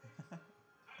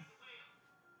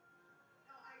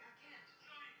can't.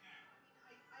 Sure you can.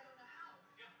 I don't know how.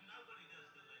 Yeah, nobody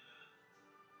does till they learn.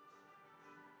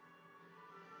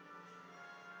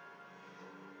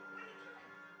 What are you doing?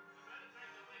 I better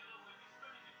take the wheel or we'll be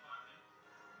spinning in 5 minutes.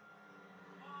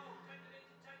 Oh, take it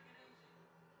easy, take it easy.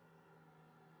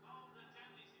 Oh, the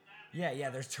Thames is down there. Yeah.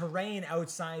 There's terrain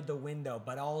outside the window,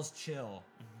 but all's chill.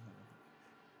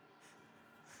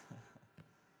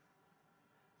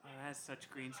 Oh, that's such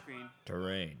green screen.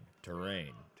 Terrain.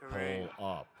 Terrain. Pull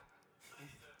up.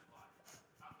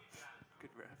 Good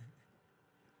ref.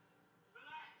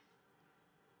 Relax.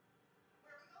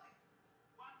 Where are we going?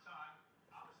 One time,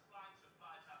 I was flying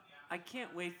supplies up the I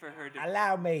can't wait for her to.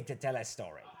 Allow me to tell a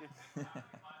story. by this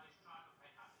tribe of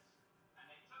headhunters. And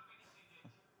they took me to see the...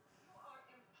 You are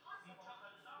He impossible. took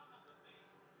a loan of me.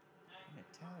 An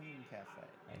Italian cafe.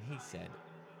 And he said,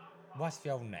 "What's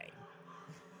your name?"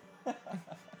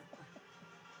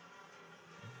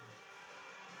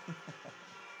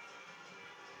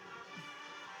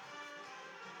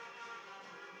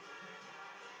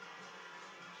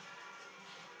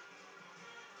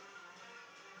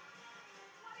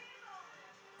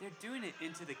 They're doing it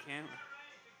into the camera.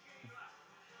 Tell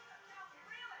me,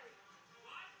 really?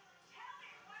 What? Tell me,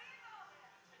 what is all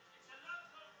this? It's a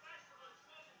local festival. It's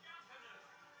for the junkanoo.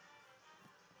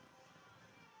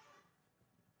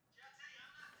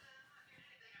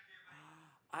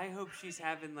 I hope she's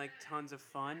having like tons of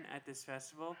fun at this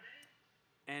festival,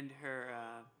 and her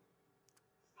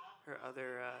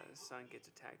other son gets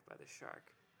attacked by the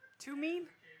shark. Too mean?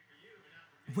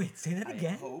 Wait, say that I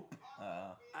again. hope.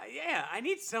 Yeah, I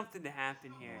need something to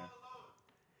happen here. Yeah.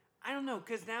 I don't know,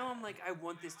 cause now I'm like, I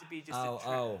want this to be just a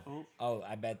trap. Oh!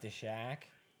 I bet the shack.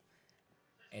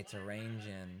 It's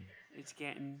arranging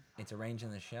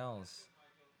the shells.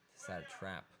 It's that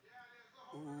trap.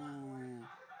 Ooh.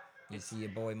 You see your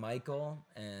boy Michael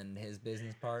and his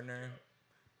business partner.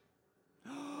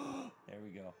 There we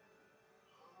go.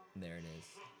 There it is.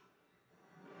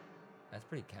 That's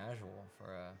pretty casual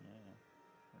for a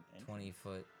Yeah. An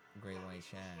 20-foot great white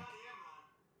shack.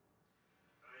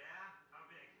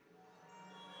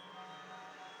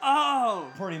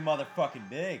 Oh! Pretty motherfucking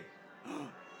big.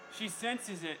 She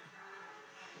senses it.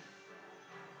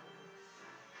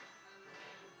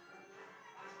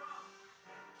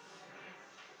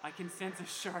 I can sense a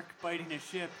shark biting a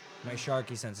ship. My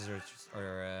sharky senses are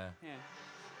Yeah.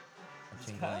 It's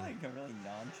tingling. kind of like a really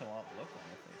nonchalant look on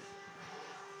her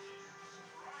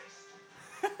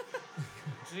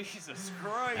face. Jesus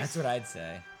Christ. That's what I'd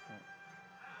say.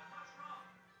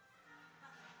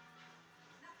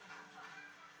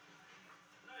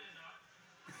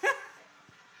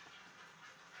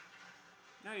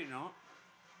 No, you're not.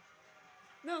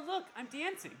 No, look, I'm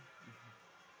dancing.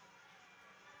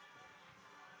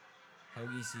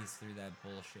 Hoagie sees through that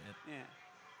bullshit. Yeah.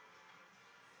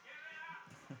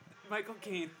 Michael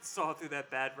Caine saw through that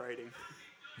bad writing.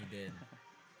 He did. You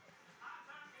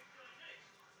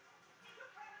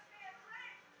promised me a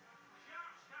drink.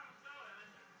 Sharks come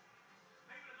swimming.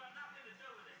 People have got nothing to do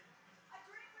with it. A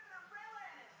drink with an umbrella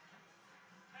in it.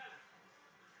 Helen.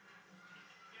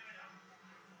 Give it up.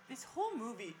 This whole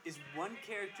movie is one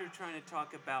character trying to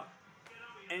talk about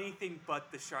anything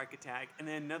but the shark attack, and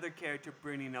then another character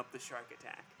bringing up the shark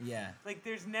attack. Yeah. Like,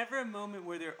 there's never a moment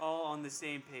where they're all on the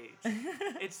same page.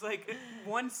 It's like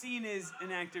one scene is an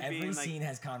actor Every being like, scene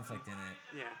has conflict in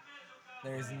it. yeah,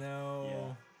 There's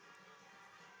no.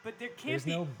 but there can't There's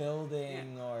be. no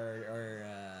building or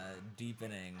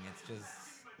deepening. It's just.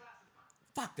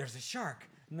 Fuck, there's a shark.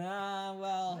 Nah,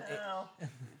 well. No.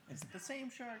 It's the same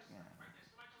shark. Yeah.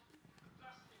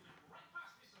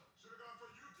 Should have gone for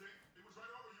you, Jake. It was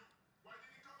right over you. Why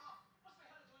didn't he come up? What's the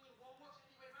hell doing in Walmart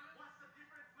anyway, man? What's the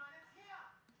difference, man? It's here.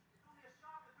 It's only a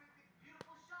shark, a great big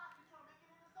beautiful shark. You trying to make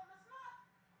it into something that's not.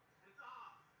 It's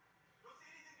don't say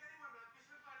anything to anyone, man.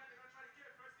 Fishermen find out they're gonna try to kill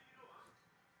it first thing you know, huh?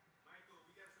 Michael,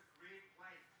 we got us a great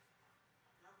white.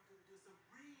 Now we're gonna do some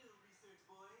real research,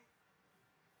 boy.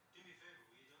 Do me a favor,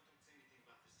 will you? Don't say anything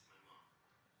about this to my mom.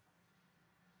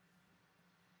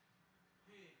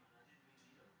 Hey, man, I didn't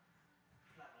mean to,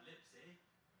 flap my lips, eh?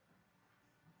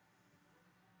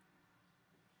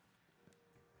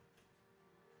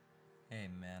 Hey,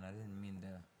 man, I didn't mean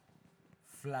to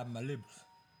flap my lips.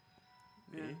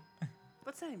 Yeah.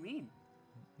 What's that mean?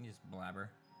 You just blabber.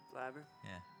 Blabber.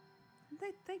 Yeah.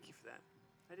 Thank you for that.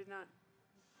 I did not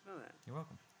know that. You're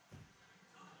welcome.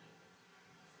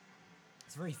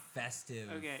 It's very festive.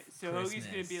 Okay, so Hoagie's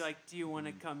gonna be Christmas. like, "Do you want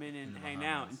to come in and the hang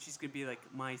out?" And Bahamas. she's gonna be like,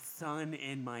 "My son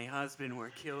and my husband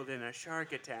were killed in a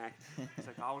shark attack." It's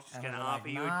like, "I was just And gonna we're offer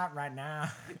like, you, not right now.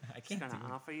 I just can't gonna do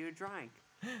it. offer you a drink.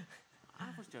 I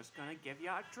was just gonna give you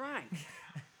a drink."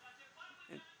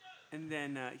 And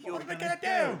then he'll. What are we gonna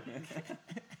do?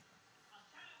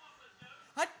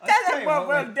 I tell tell you you what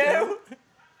what we'll we'll do.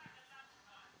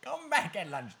 Come back at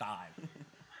lunchtime.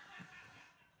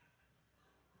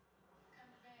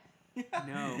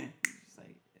 No. She's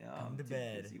like, oh, Come I'm to too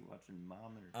bed. busy watching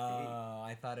Mom and her Oh,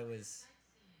 I thought it was.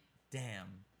 Damn.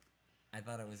 I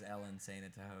thought it was Ellen saying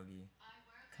it to Hoagie.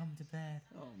 Come to bed.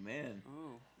 date. Oh man,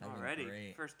 Ooh, That would've been already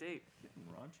great. first date. getting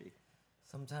raunchy.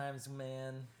 Sometimes,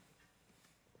 man.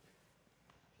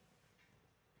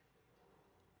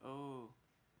 Oh,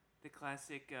 the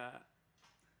classic.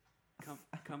 Come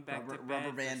back to bed Rubber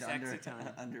for band sexy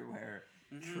time. underwear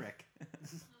Mhm. trick.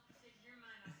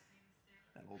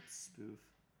 That old spoof.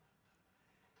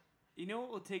 You know what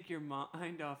will take your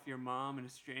mind off your mom and a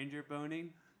stranger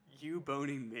boning? You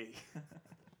boning me.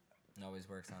 It always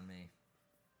works on me.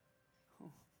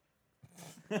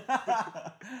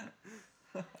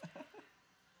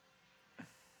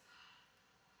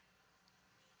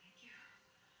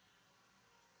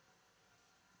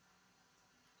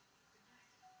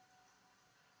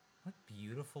 What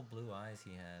beautiful blue eyes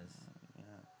he has. Yeah.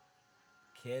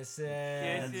 Kisses.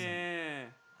 Kiss it.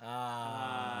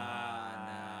 Ah,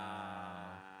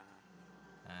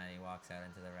 no. And he walks out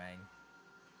into the rain.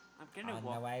 I'm gonna On the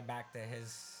walk. way back to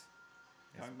his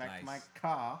Going back to my place.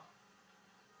 car.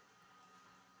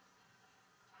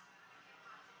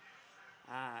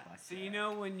 So you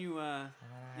know when you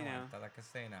you know. To the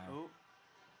casino. Oh.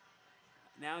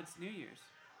 Now it's New Year's.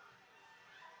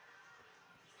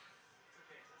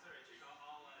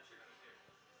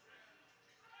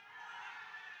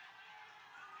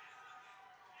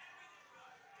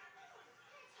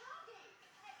 It's Hoagie.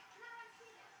 Hey, can I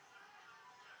see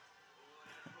this?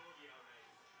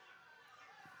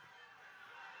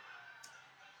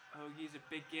 Hoagie's a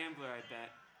big gambler, I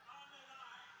bet.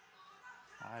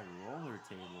 High roller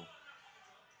table.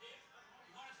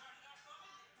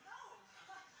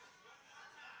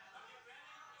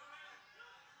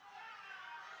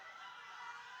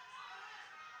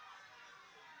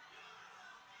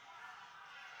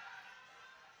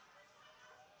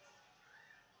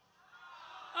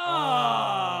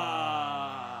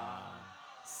 Oh!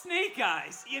 Snake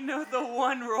Eyes! You know the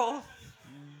one roll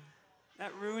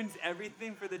that ruins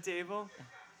everything for the table?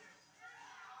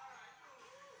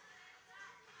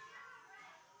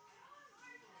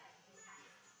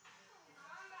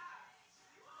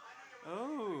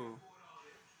 Oh.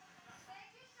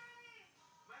 Thank you, Shirley.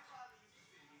 My father used to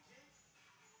say to me, Jake,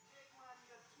 man, you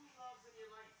got two loves in your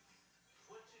life.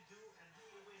 What you do and who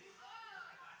you with.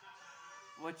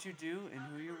 What you do and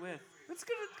who you're with. That's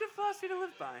good philosophy to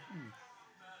live by.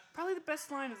 Probably the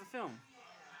best line of the film.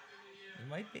 It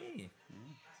might be.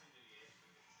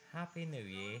 Happy New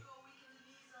Year. Go weekend the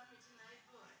knees on me tonight,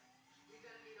 boy. We're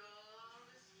gonna meet all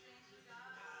the strength we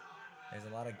got. There's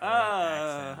a lot of great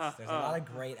Ah, accents. There's a lot of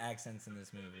great accents in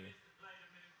this movie.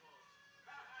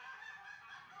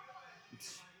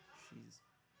 Jeez. You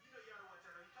know you oughta watch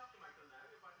out how you talk to Michael now.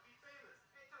 You're about to be famous.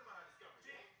 Hey, tell him about our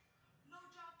discovery. No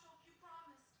job talk, you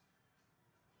promised.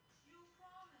 You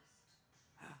promised.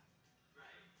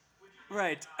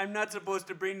 Right. I'm not supposed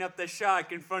to bring up the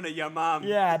shark in front of your mom.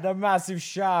 Yeah, the massive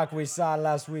shark we saw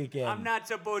last weekend. I'm not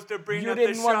supposed to bring You up the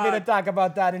didn't want me to shark. talk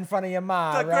about that in front of your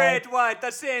ma, The right? great white,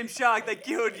 the same shark that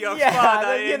killed your Yeah,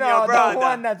 father you and know, your brother. the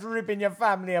one that's ripping your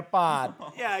family apart.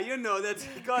 Yeah, you know that's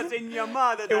causing your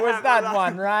mother It to was have that a lot-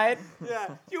 one, right?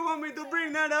 Yeah. You want me to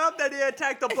bring that up? That he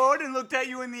attacked the boat and looked at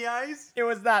you in the eyes? It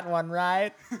was that one,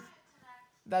 right?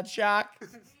 That shark?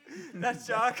 That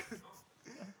shark?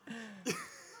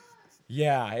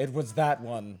 Yeah, it was that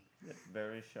one.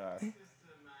 Very shocked. Mike, he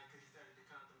started to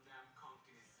count them damn conch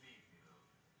in his sleeve,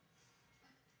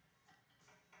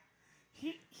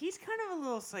 you know. He's kind of a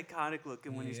little psychotic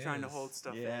looking when He he's trying to is. hold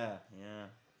stuff in. Yeah, yeah.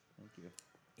 Thank you.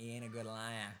 He ain't a good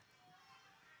liar.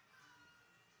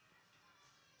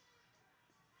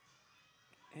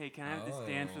 Hey, can I have this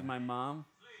dance with Oh. my mom?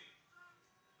 The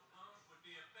world would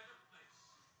be a better place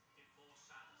if more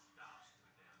Santas danced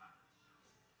with their mothers.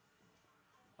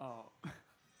 Oh.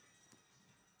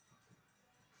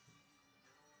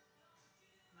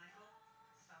 Michael,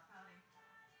 stop pouting.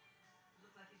 You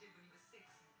look like you did when you were 6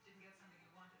 and didn't get something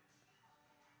you wanted.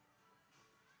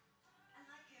 I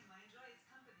like him. I enjoy his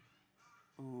company.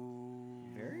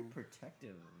 Ooh. Very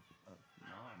protective of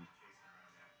mom.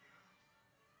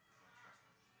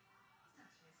 He's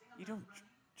not chasing. I'm You not don't running.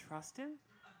 trust him?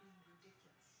 I'm being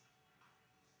ridiculous.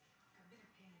 I've been a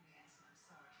pain in the ass and I'm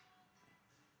sorry.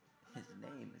 His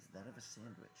name is that of a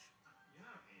sandwich. You're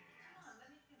not a pain in the ass. Come on, let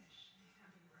me finish.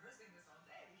 I've been rehearsing this all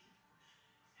day.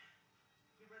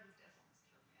 Your brother's death almost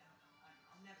killed me. I don't know.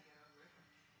 I'll never get over it, but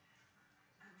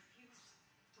I refuse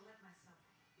to let myself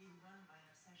be run by an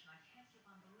obsession. I can't keep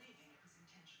on believing it was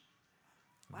intentional.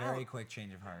 Very quick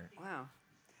change of heart. Wow.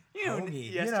 You know,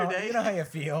 Hoagie. yesterday. You know how you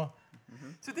feel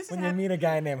So this is when you meet a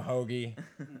guy named Hoagie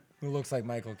who looks like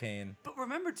Michael Caine. But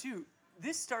remember too,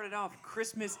 this started off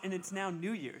Christmas and it's now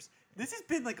New Year's. This has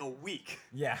been like a week.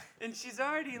 Yeah. And she's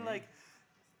already like,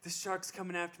 the shark's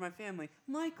coming after my family.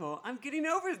 Michael, I'm getting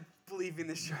over believing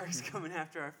the shark's coming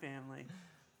after our family.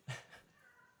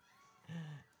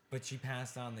 But she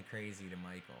passed on the crazy to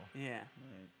Michael. Yeah.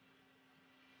 Right.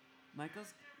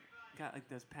 Michael's got like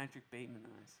those Patrick Bateman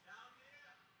eyes.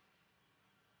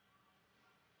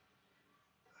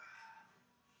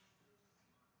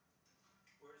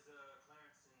 Where's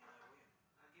Clarence and William?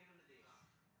 I gave him the day off.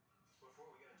 What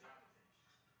for? We got a job to finish.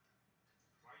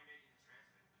 Why are you making the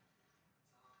transfer?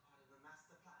 It's all part of the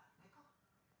master plan, Michael.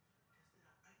 Test it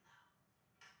out right now.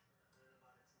 Learn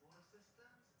about its motor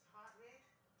systems, its heart rate.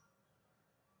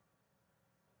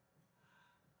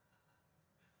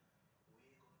 We're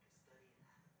going to study an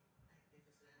animal, a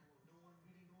magnificent animal no one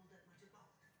really knows that much about.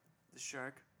 The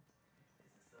shark. As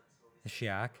the sun slowly The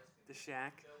shack. The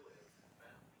shack.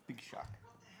 Big shock.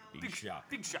 Big shark.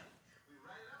 Big shark. we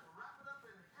write it up, wrap it up,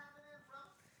 and hand it in,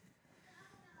 brother. And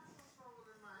how come you're not so stronger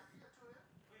than mine? You got 2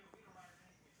 here. We don't write us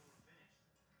anything until we're finished.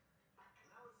 When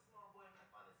I was a small boy, my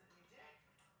father said to me, Jake,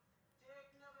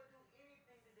 never do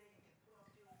anything today you can put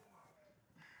off till tomorrow.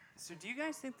 So do you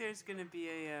guys think there's going to be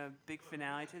a big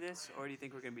finale to this, or do you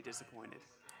think we're going to be disappointed?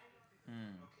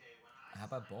 How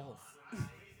about both?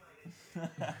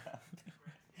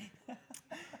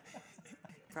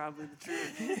 Probably the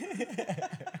truth.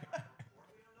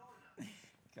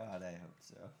 God, I hope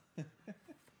so.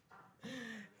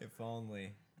 If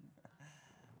only.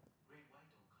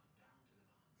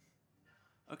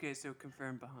 Okay, so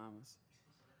confirmed Bahamas.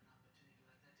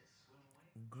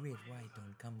 Great white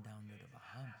don't come down to the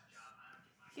Bahamas.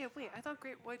 Yeah, wait, I thought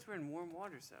great whites were in warm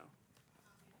waters, though.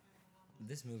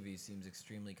 This movie seems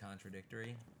extremely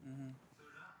contradictory.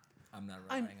 I'm not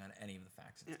I'm- relying on any of the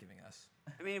facts it's giving us.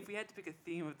 I mean, if we had to pick a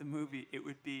theme of the movie, it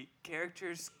would be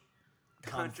characters,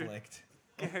 Conflict.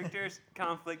 characters,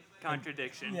 conflict,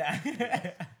 contradiction. Yeah.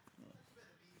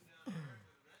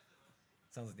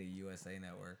 Sounds like the USA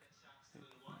Network.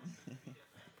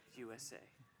 USA.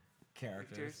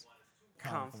 Characters.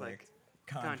 Conflict,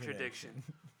 contradiction.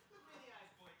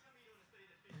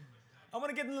 I want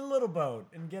to get in the little boat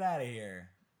and get out of here.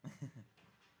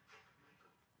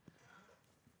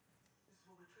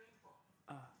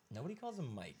 Nobody calls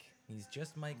him Mike. He's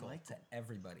just Michael to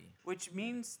everybody. Which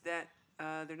means that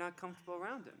they're not comfortable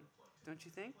around him, don't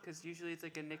you think? Because usually it's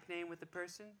like a nickname with the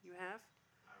person you have.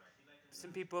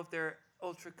 Some people, if they're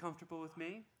ultra comfortable with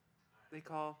me, they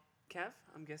call Kev.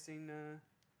 I'm guessing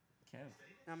Kev.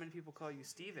 not many people call you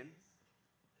Steven.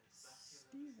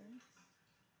 Steven.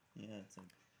 Yeah, it's a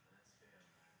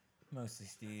Mostly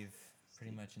Steve.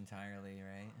 Pretty much entirely,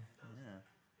 right?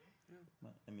 yeah.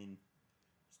 I mean,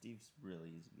 Steve's really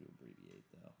easy to abbreviate,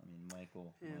 though. I mean,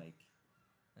 Michael, Yeah. Mike,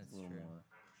 That's a little true.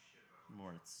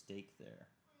 more at stake there.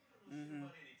 Mm-hmm.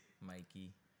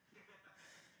 Mikey.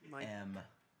 Mike.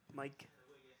 Mike.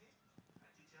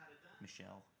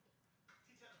 Michelle.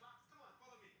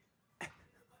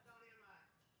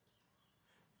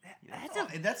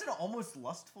 That's an almost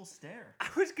lustful stare. I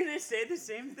was gonna say the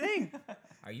same thing.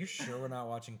 Are you sure we're not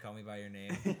watching Call Me By Your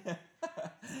Name?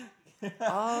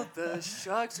 All the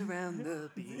sharks around the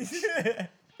beach.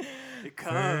 They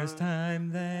come, First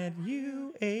time that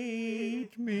you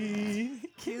ate me.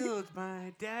 killed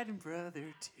my dad and brother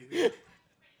too.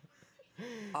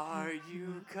 Are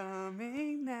you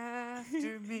coming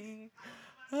after me?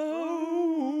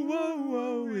 Oh,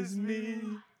 woe, woe is me.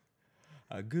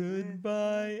 A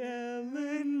goodbye,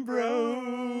 Ellen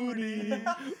Brody.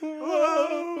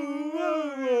 Whoa,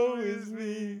 whoa, woe is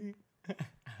me.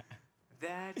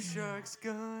 That shark's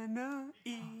gonna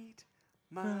eat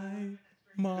my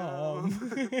Mom.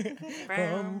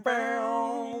 Bow,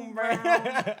 bow,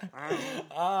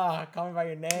 Ah, Call Me By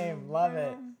Your Name. Love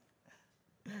it.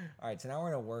 All right, so now we're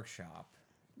in a workshop.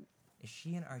 Is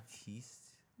she an artiste?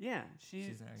 Yeah,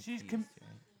 she's an she's. artiste, right?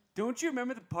 Don't you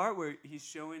remember the part where he's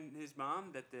showing his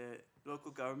mom that the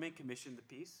local government commissioned the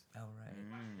piece? Oh, right.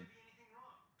 Anything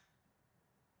wrong?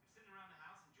 I'm sitting around the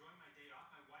house enjoying my day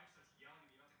off. My wife starts yelling at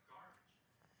me about the garbage.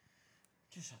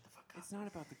 Just shut the fuck up. It's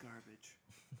not about the garbage.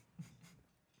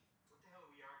 What the hell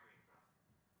are we arguing about?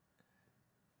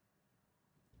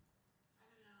 I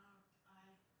don't know.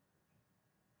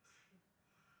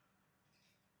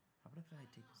 How about if I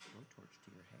take this blowtorch to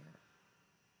your hair?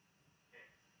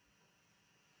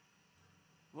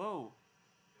 Whoa.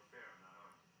 No fair, I'm not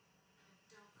armed.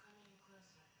 Don't come any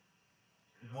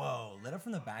closer. Whoa, lit up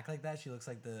from the back like that, she looks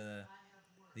like the I have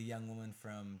work. young woman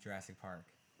from Jurassic Park.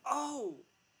 Oh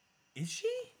Is she?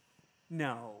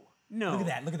 no, no. Look at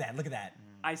that, look at that, look at that.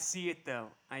 I see it though.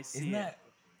 I see Isn't it. that...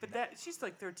 But that she's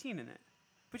like 13 in it.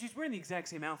 But she's wearing the exact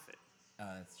same outfit.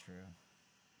 Oh, that's true.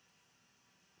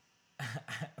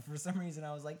 For some reason,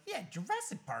 I was like, yeah,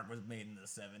 Jurassic Park was made in the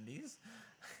 70s.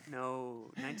 No,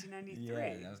 1993.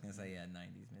 Yeah, I was going to say, yeah,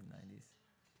 90s, mid-90s.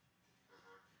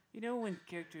 You know when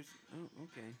characters. Oh,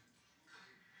 okay.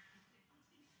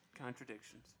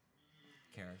 Contradictions.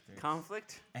 Characters.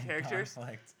 Conflict. And Characters.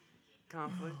 conflict.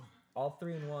 Conflict. All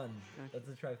three in one. That's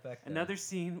a trifecta. Another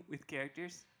scene with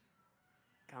characters.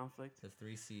 Conflict The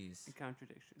 3 C's. and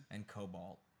contradiction. And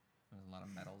cobalt. There's a lot of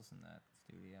metals in that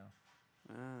studio.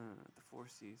 Ah, the 4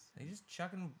 C's. They just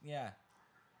chucking, yeah.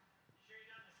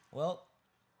 Well,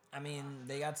 I mean,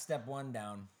 they got step 1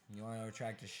 down. You want to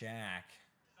attract a shack.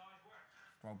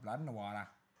 Throw blood in the water.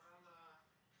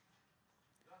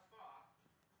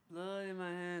 Blood in my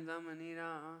hands, I'm gonna need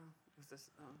what's this?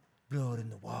 Blood in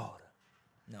the water.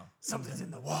 No. Something's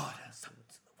in the water.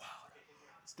 Something's in the water.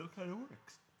 Still kind of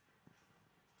works.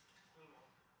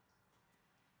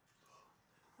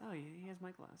 Oh, yeah, he has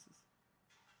my glasses.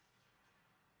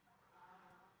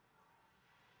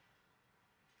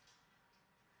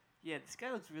 Yeah, this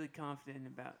guy looks really confident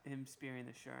about him spearing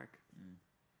the shark.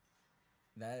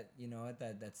 That, you know what,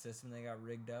 that system they got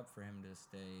rigged up for him to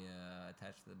stay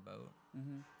attached to the boat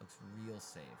looks real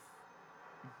safe.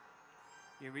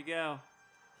 Here we go.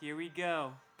 Here we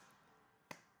go.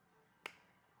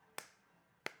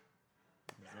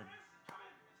 Is that,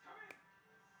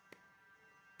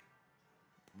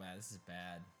 Wow, this is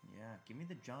bad. yeah, give me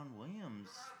the John Williams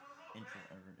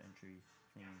entry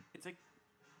thing. It's like,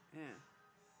 yeah.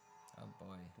 Oh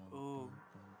boy, Dun, Ooh. dun,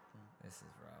 dun, dun. this is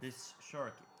rough. This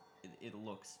shark, it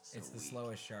looks so it's the weak.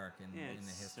 slowest shark in Yeah, the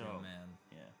it's history so- of man.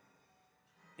 Yeah.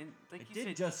 And like It you did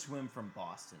said, just swim from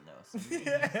Boston, though. So he's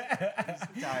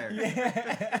tired. He's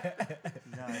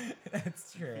not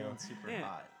That's true. feeling super Yeah.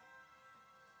 hot.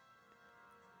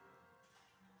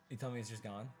 You tell me it's just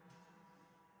gone?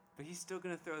 but he's still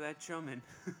gonna throw that chum in.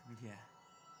 Yeah.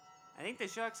 I think the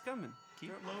shark's coming.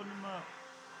 Keep loading him up.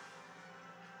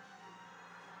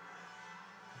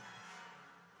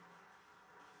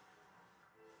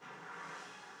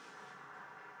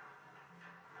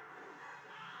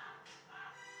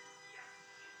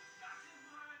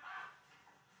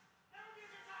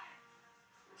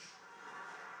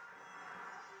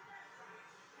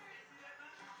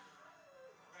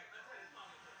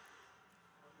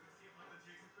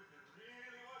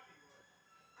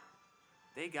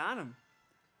 They got him.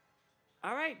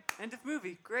 All right, end of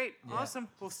movie. Great, Yeah. awesome.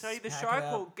 We'll study the Pack it shark.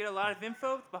 up. We'll get a lot of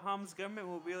info. The Bahamas government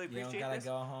will really You don't appreciate gotta this.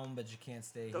 go home, but you can't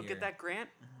stay They'll here. get that grant.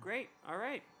 Great. All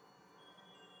right.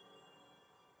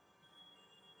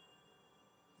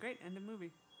 Great, end of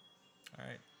movie. All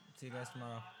right. See you guys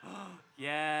tomorrow.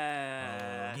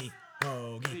 Yes.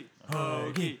 Hoagie,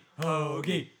 Hoagie,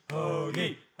 Hoagie,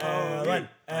 Hoagie, Ellen,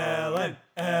 Ellen,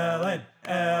 Ellen,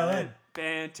 Ellen.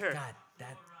 Banter. God,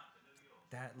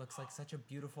 that looks like such a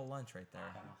beautiful lunch right there.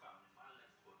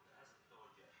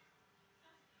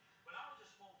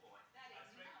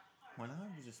 When I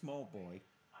was a small boy.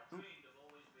 My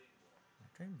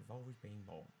dream has always been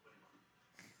born.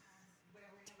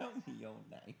 Tell me your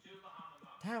name.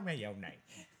 Tell me your name.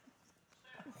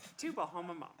 Two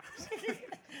Bahama Mamas.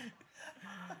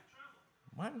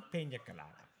 One pina colada.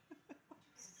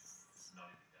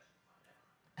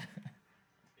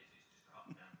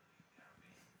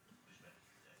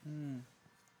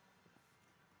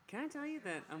 Can I tell you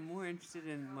that I'm more interested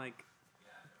in like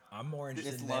I'm more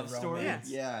interested This in love that story. romance.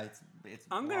 Yeah, it's.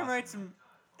 I'm gonna write awesome.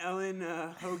 some Ellen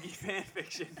Hoagie fan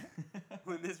fiction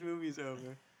when this movie's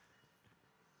over.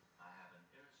 I have an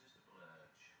irresistible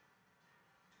urge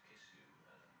to kiss you,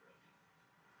 Ellen Brody,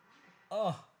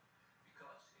 Oh,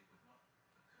 because it would not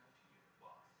occur to you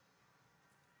why.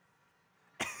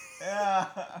 Yeah.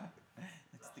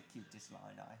 That's the cutest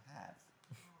line I have.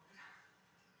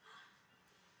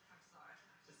 I'm sorry.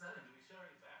 There's nothing to be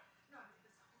sorry about. No, I mean,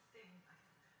 this whole thing,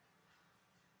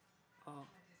 Oh,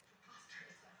 it is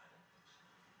preposterous.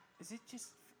 is it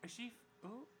just? Is she?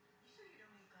 Oh, You sure you don't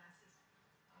need glasses?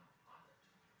 I'm a pilot.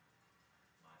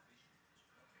 My vision is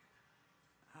perfect.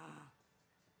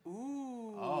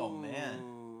 ooh. Oh, man.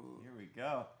 Here we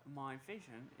go. My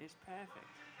vision is perfect.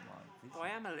 Come on, please. Though I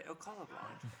am a little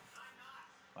colorblind.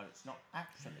 But it's not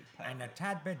actually and a perfect.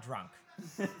 tad bit drunk.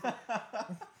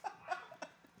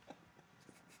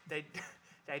 They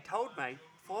told me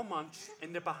 4 months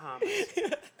in the Bahamas,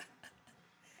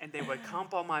 and they would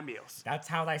comp all my meals. That's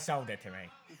how they sold it to me.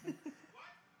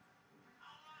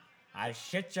 I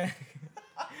shit you.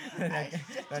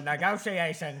 The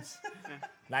negotiations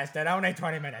lasted only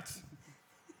 20 minutes.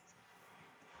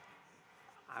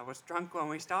 I was drunk when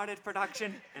we started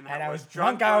production, and And I was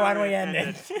drunk drunker when we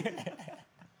ended.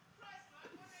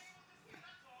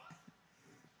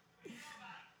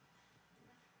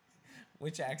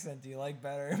 Which accent do you like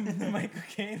better? The Michael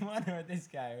Caine one or this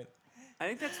guy? I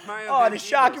think that's Mario. Oh, Van the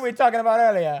shark we were Peebles. talking about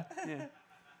earlier. Yeah.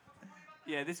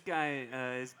 Yeah, this guy,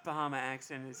 his Bahama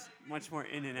accent is much more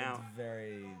in and out. It's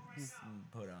very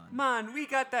put on. Man, we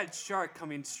got that shark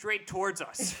coming straight towards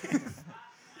us.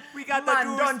 We got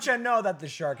Man, the don't you know that the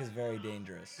shark is very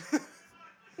dangerous?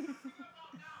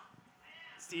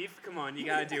 Steve, come on, you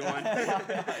gotta do one.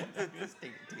 Just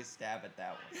take a stab at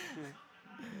that one.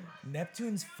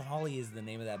 Neptune's Folly is the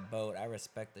name of that boat. I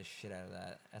respect the shit out of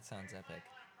that. That sounds epic.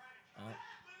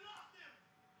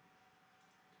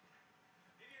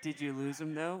 Did you lose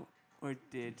him though, or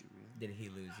did? Did he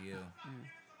lose you?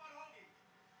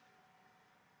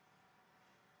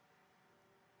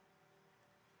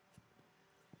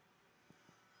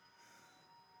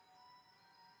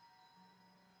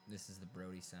 This is the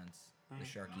Brody sense, the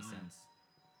Sharky sense.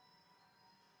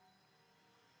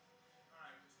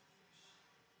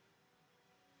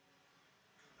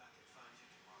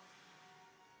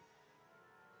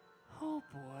 Oh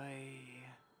boy.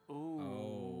 Ooh.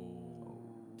 Oh.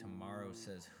 Tomorrow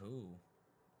says who?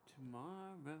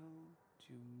 Tomorrow.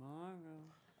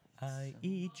 I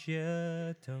eat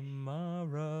you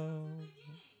tomorrow. Do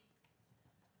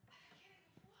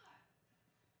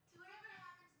whatever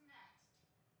happens next.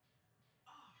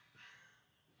 Oh.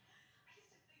 I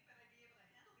used to think that I'd be able to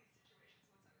handle these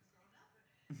situations once I was grown up, but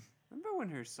Remember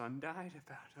when her son died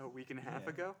about a week and a half Yeah.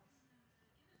 ago?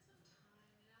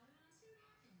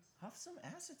 Have some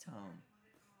acetone.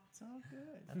 It's all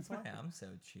good. That's why I'm so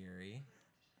cheery.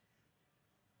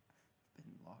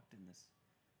 Been locked in this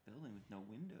building with no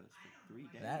windows for 3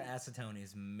 days. That acetone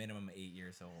is minimum 8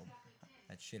 years old.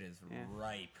 That shit is Yeah.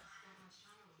 ripe. I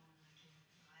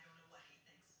don't know what he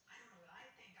thinks. I don't know what I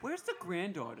think. Where's the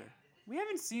granddaughter? We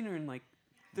haven't seen her in like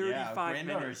Yeah, 35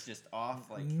 granddaughter's minutes. just off.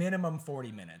 Like, Minimum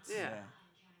 40 minutes. Yeah.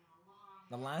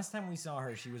 The last time we saw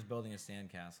her, she was building a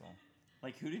sandcastle.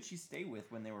 Like, who did she stay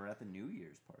with when they were at the New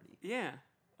Year's party? Yeah.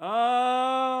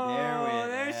 Oh,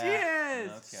 there yeah. she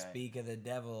is. Okay. Speak of the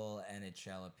devil, and it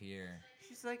shall appear.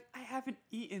 She's like, I haven't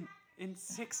eaten in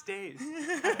 6 days.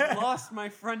 I've lost my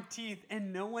front teeth,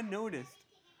 and no one noticed.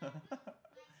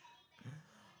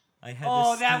 I had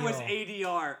Oh, to that was steal-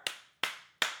 ADR.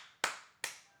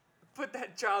 Put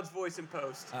that child's voice in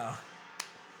post. Oh,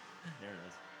 There it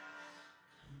is.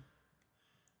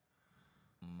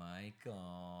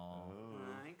 Michael.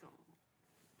 Michael.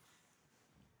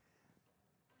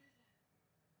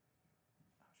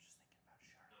 I was just thinking about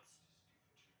sharks.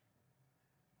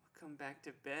 Come back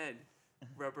to bed.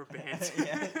 Rubber bands.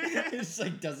 Yeah, it just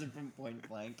like does it from point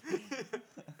blank.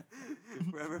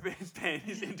 Rubber bands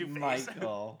panties into face.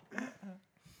 Michael.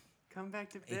 Come back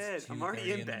to bed. It's I'm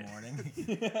already 2:30 in bed. the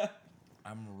morning.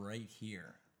 I'm right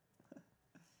here.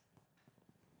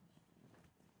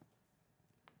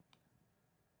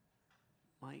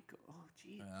 Michael. Oh,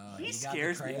 gee. Oh, he got the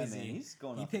scares me. Yeah, man, crazy. he's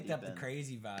going He off the picked up deep the end.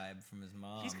 crazy vibe from his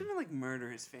mom. He's gonna like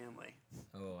murder his family.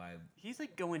 Oh, He's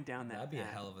like going down that that'd be a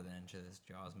path. hell of an end to this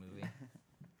Jaws movie.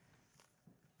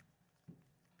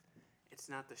 It's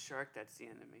not the shark that's the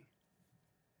enemy.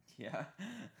 Yeah.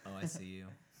 Oh, I see you.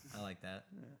 I like that.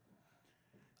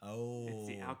 Oh, It's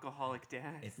the alcoholic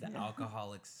dad. It's the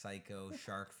alcoholic, psycho,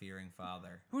 shark-fearing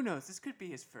father. Who knows? This could be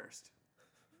his first.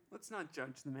 Let's not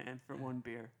judge the man for one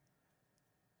beer.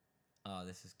 Oh,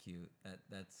 this is cute.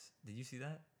 That's. Did you see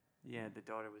that? Yeah, the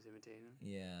daughter was imitating him.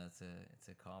 Yeah, it's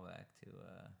a callback to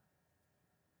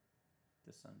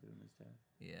The son doing his dad.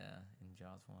 yeah, in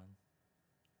Jaws 1.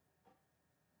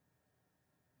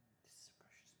 This is a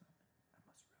precious moment. I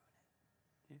must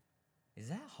ruin Is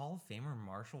that Hall of Famer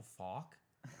Marshall Falk?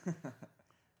 it.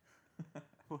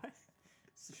 What?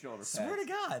 It's the shoulder pads. Swear to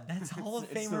God, that's Hall of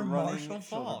It's the Famer running Marshall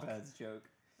shoulder Falk. pads joke.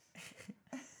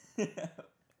 Have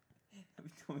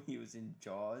you told me he was in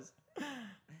Jaws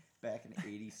back in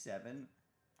 '87?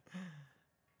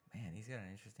 Man, he's got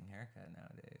an interesting haircut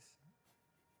nowadays.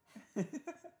 Marshall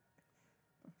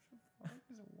Falk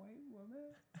is a white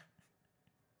woman.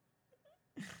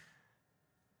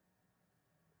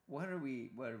 What are we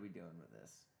doing with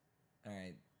this? All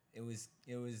right, it was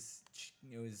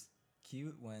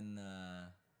cute when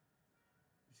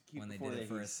It's cute they before did it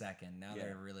for a he's- second. Now yeah.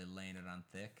 they're really laying it on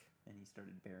thick. and he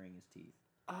started baring his teeth.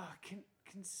 Can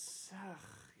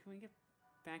we get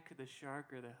back to the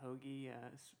shark or the hoagie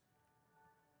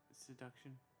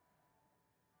seduction?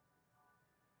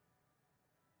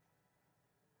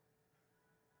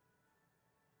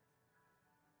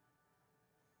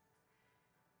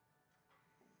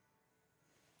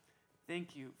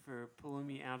 Thank you for pulling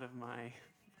me out of my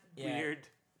Yeah. weird.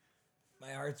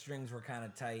 My heartstrings were kind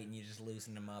of tight, and you just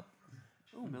loosened them up.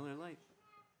 Oh, Miller Lite.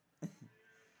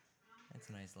 That's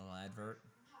a nice little advert.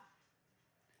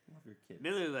 Love your kid.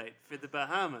 Miller Lite for the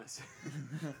Bahamas.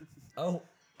 Oh.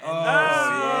 Oh,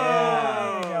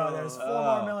 There you go. yeah. There's 4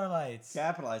 Oh. more Miller Lights.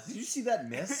 Capitalized. Did you see that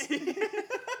miss?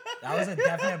 That was a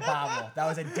definite bobble. That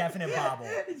was a definite bobble.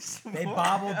 They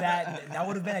bobbled that. That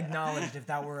would have been acknowledged if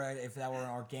that were an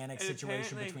organic And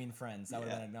situation apparently- between friends. That would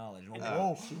have been acknowledged. Whoa,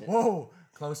 Oh, whoa, shit. whoa!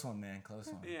 Close one, man. Close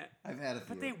one. Yeah. I've had a few.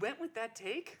 But they went with that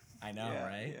take? I know, Yeah,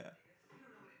 right? Yeah.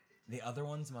 The other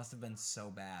ones must have been so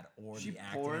bad, or She the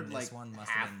acting in poured this like one must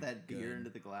half have been that beer good. into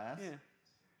the glass. Yeah.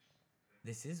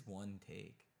 This is one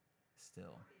take,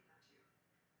 still.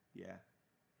 Yeah.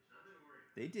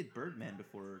 They did Birdman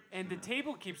before. And the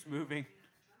table keeps moving.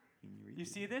 Inarritu. You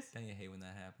see this? Don't you hate when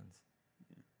that happens?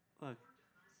 Look.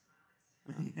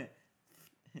 Yeah.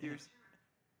 Here's.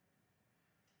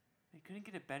 They couldn't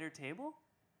get a better table?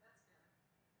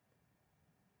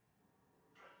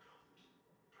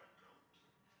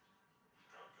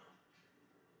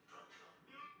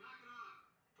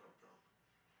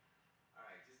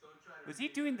 Was he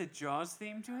doing the Jaws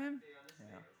theme to him? Yeah.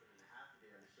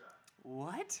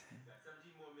 What?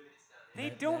 They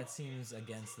That- don't. That seems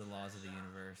against the laws of the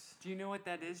universe. Do you know what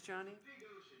that is, Johnny?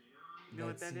 You know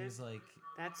what that seems is? like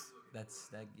That's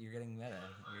that. You're getting meta.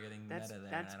 You're getting That's- meta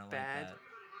there, that's and I don't bad. like that.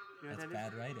 you know what That's that is?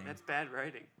 bad writing. That's bad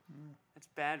writing. That's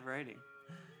bad writing.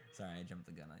 Sorry, I jumped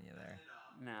the gun on you there.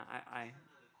 No, I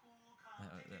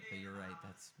But you're right.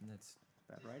 That's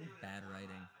Bad writing. bad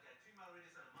writing.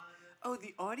 Oh,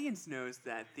 the audience knows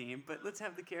that theme, but let's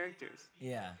have the characters.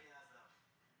 Yeah.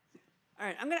 All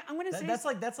right, I'm gonna say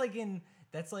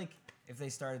That's like if they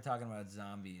started talking about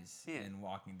zombies Yeah. in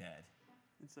Walking Dead.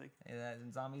 it's like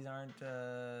Zombies aren't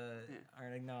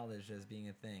acknowledged as being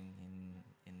a thing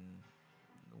in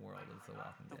the world of the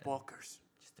Walking the Dead. walkers.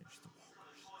 They're just the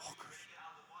walkers.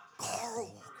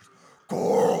 Carl.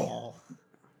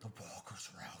 The walkers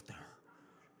are out there.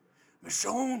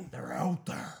 Michonne, They're out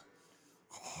there.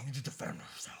 You need to defend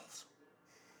yourselves.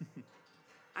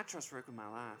 I trust Rick with my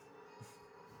life.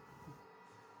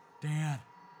 Dad.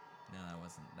 No, that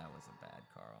wasn't bad,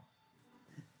 Carl.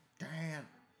 Dan.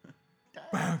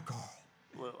 Bad Carl.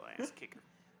 Little ass kicker.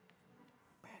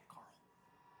 Bad Carl.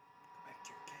 Go back to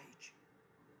your cage.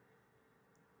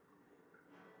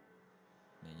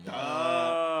 Man, you got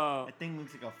Oh, That thing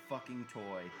looks like a fucking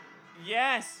toy.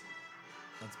 yes.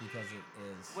 That's because it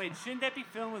is. Wait, shouldn't that be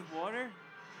filled with water?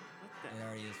 What the? It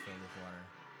already is filled with water.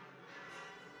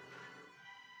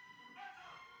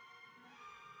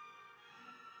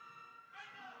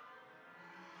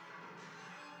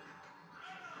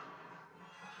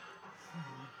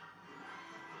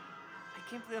 I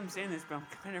can't believe I'm saying this, but I'm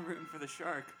kind of rooting for the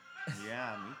shark.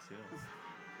 Yeah, me too.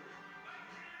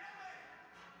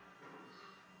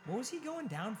 What was he going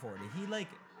down for? Did he like?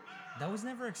 That was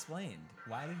never explained.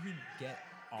 Why did he get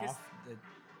 'Cause- off the?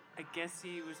 I guess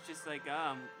he was just like,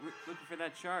 I'm looking for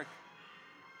that shark.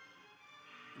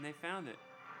 And they found it.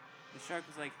 The shark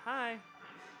was like, hi.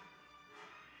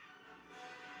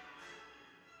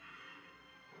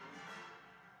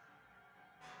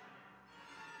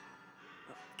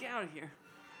 Oh, get out of here.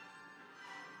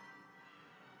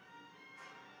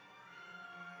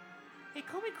 Hey,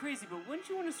 call me crazy, but wouldn't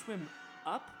you want to swim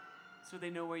up so they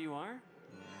know where you are?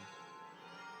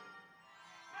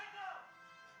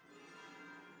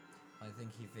 I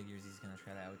think he figures he's gonna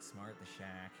try to outsmart the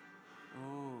shack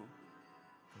Oh.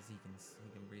 because he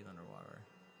can breathe underwater.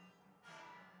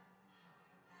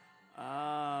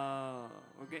 Oh.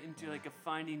 We're getting to like a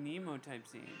Finding Nemo type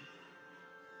scene.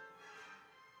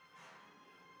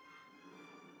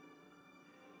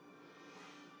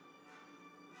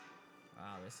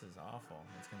 Wow, this is awful.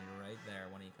 It's gonna be right there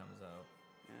when he comes out.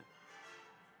 Yeah.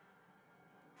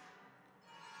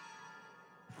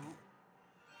 Ooh.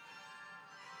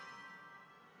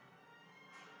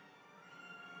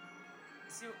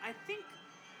 So I think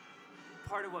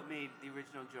part of what made the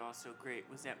original Jaws so great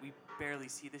was that we barely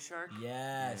see the shark.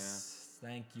 Yes,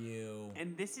 thank you.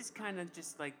 And this is kind of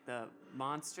just like the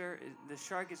monster. The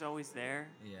shark is always there.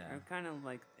 Yeah. Or kind of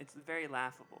like, it's very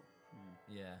laughable.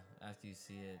 Yeah, after you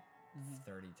see it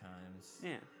 30 times,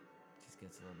 Yeah. it just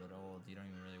gets a little bit old. You don't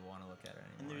even really want to look at it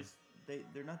And anymore.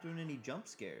 they're not doing any jump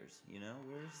scares, you know?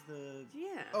 Where's the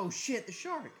Yeah. Oh shit, the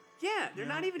shark. Yeah, they're You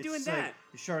not know? even It's doing like that.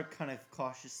 the shark kind of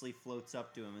cautiously floats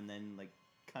up to him and then like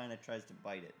kind of tries to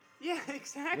bite it. Yeah,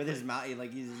 exactly. With his mouth,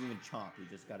 like he doesn't even chomp. He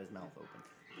just got his mouth open.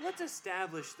 Let's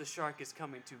establish the shark is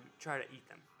coming to try to eat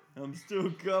them. I'm still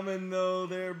coming though,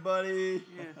 there, buddy.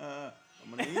 Yeah. I'm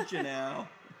gonna eat you now.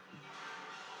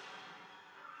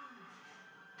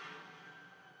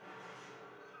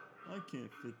 I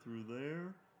can't fit through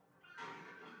there.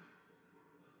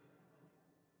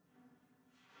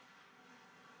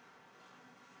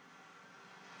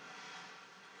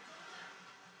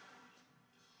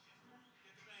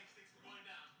 Get the bang sticks, we're going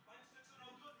down. Bang sticks are no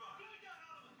good, man. Get a gun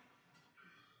out of them.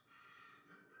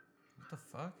 What the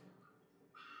fuck?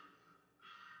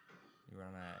 You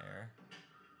run out of air?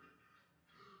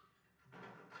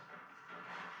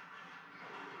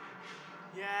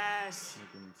 Yes. You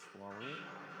can swallow it.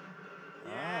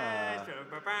 Yes.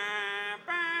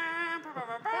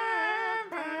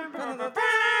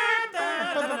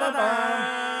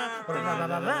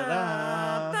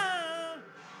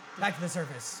 Back to the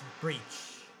surface. Breach.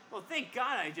 Well, thank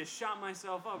God I just shot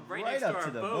myself up right, Right next up to our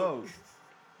to the boat. boat.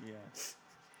 Yeah.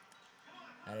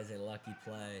 That is a lucky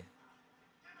play.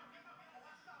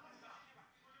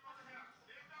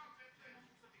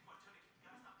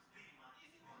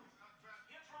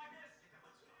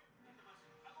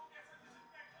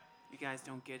 You guys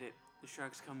don't get it. The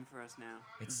shark's coming for us now.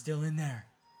 It's still in there.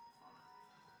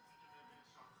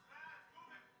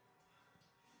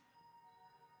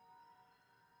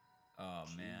 Oh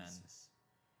man. Jesus.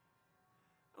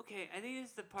 Okay, I think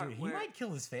it's the part Dude, he where might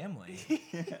kill his family.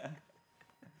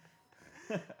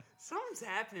 something's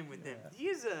happening with him.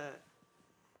 He's a,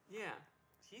 yeah,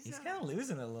 He's kind of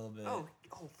losing it a little bit. Oh,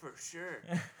 for sure.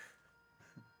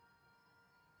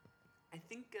 I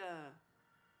think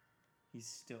He's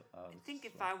still. Oh, I think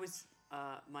if I was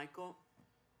Michael,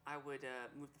 I would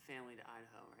move the family to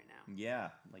Idaho right now. Yeah,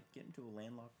 like get into a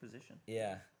landlocked position.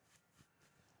 Yeah.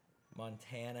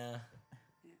 Montana.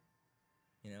 Yeah.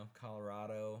 You know,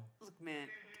 Colorado. Look, man.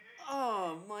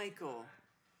 Oh, Michael.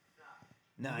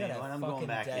 No, You you got know a what? I'm going fucking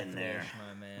back death in there. wish,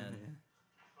 my man.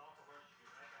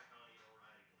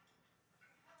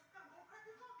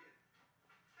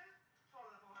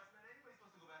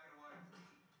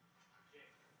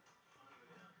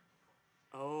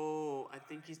 Oh, I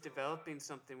think he's developing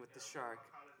something with the shark.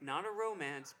 Not a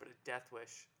romance, but a death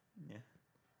wish. Yeah.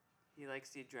 He likes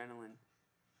the adrenaline.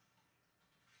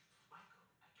 Michael,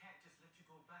 I can't just let you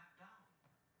go back down.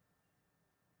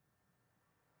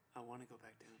 I want to go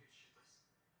back down. You're shitless.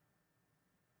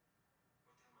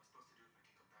 What the hell am I supposed to do if I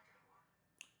kick him back in the water?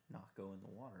 Not go in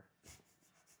the water.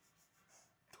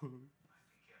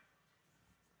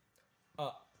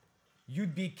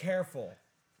 You'd be careful.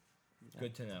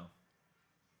 Good to know.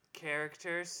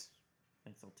 Characters,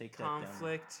 Thanks, I'll take that down.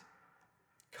 conflict.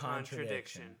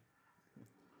 Contradiction.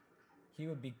 He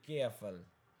would be careful.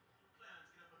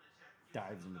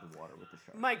 Dives into the water with the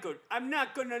shark. Michael, I'm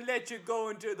not gonna let you go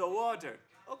into the water.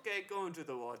 Okay, go into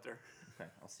the water. Okay,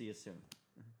 I'll see you soon.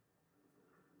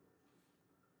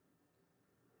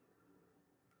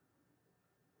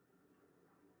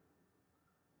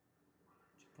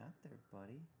 What you got there,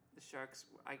 buddy? The shark's.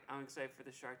 I'm excited for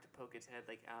the shark to poke its head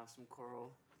like out of some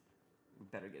coral. We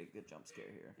better get a good jump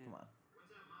scare here. Come on.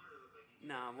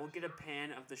 Nah, we'll get a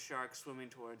pan of the shark swimming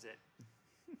towards it.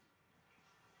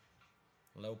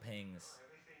 Low pings.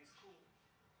 Everything's cool.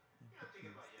 You know, think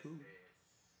about yesterday.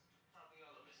 Probably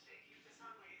all a mistake. He was just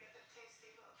hungry. You got that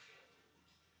tasty look.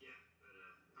 Yeah, but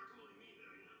how come only me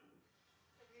though, you know?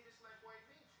 Maybe you just like white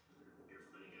meat. You're a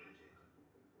funny guy, Jacob.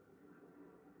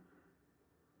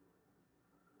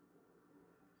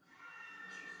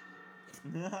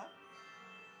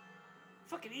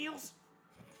 Fucking eels!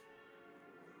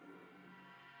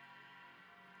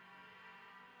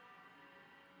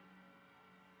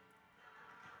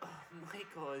 Oh,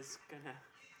 Michael is gonna.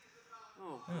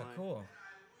 Oh, boy. Oh, cool.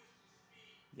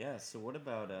 Yeah, so what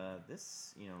about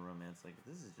this, romance? Like,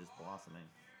 this is just blossoming.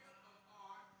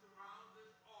 Art surrounds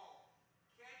us all,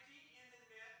 catching in the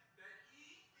net that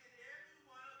each and every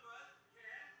one of us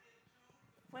cast into.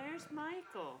 Where's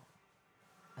Michael?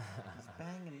 He's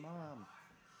banging mom.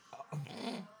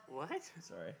 What?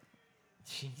 Sorry.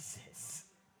 Jesus.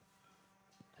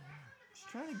 Just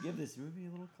trying to give this movie a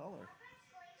little color.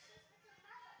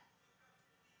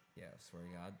 Yeah, I swear to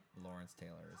God, Lawrence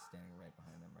Taylor is standing right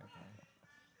behind them right there.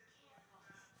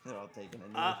 They're all taking a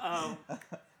knee.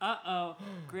 Uh-oh.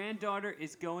 Granddaughter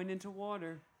is going into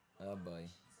water. Oh, boy.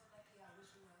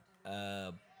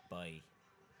 Boy.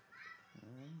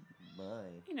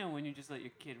 Bye. You know when you just let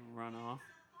your kid run off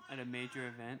at a major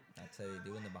event? That's how they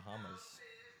do in the Bahamas.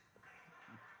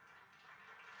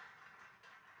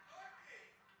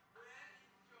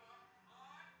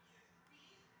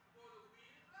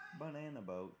 Banana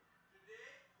boat.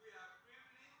 Today we are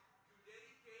privileged to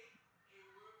dedicate a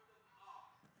work of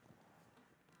art.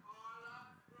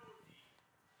 Carla Brody,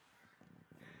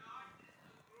 an artist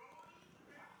of growing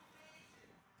reputation,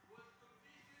 was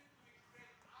commissioned to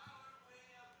express our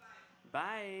way of life.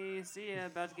 Bye. See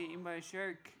ya. About to get eaten by a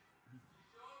shark. To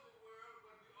show the world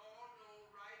what we all know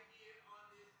right here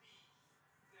on this beach,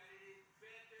 that it is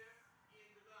better in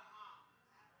the Bahamas.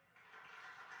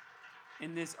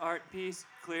 And this art piece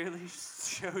clearly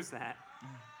shows that.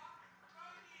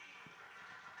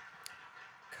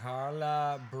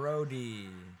 Carla Brody.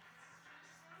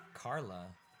 Carla?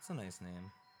 That's a nice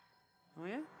name. Oh,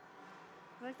 yeah? You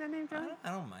like that name, Johnny?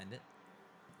 I don't mind it.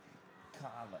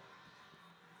 Carla.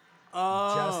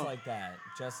 Oh. Just like that.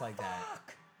 Just like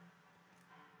that.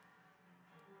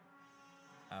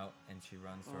 Oh, and she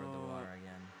runs toward the water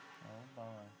again. Oh,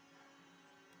 boy.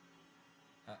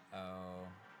 Uh-oh.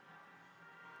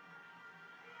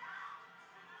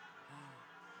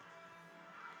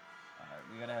 Alright,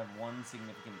 we gotta have one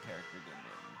significant character get in.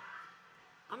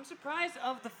 I'm surprised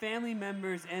of the family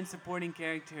members and supporting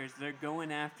characters that are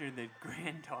going after the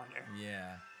granddaughter.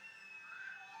 Yeah.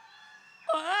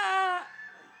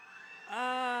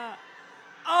 Oh!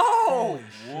 Holy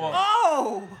shit.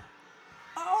 Oh!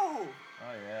 Oh!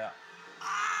 Oh, yeah.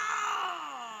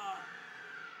 Ah!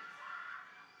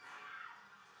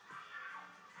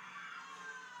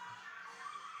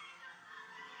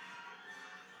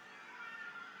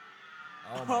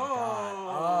 Oh my god.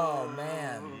 Oh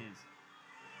man. Jeez.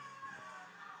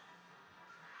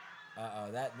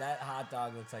 Uh-oh. That hot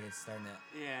dog looks like it's starting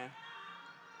to... Yeah.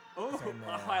 Oh, Some,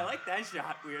 I like that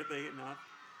shot, weirdly enough.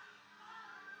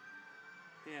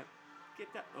 Yeah.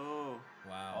 Get that. Oh.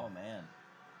 Wow. Oh, man.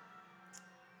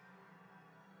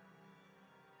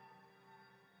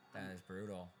 That is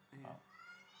brutal. Yeah.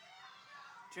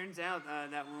 Turns out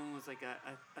that one was like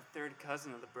a third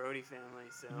cousin of the Brody family,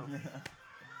 so.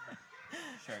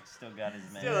 Shark still got his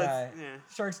man. Still, it's- yeah.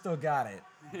 Shark still got it.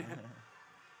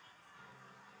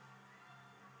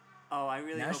 Oh, I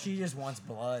really Now hope. she just wants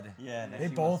blood. Yeah, now They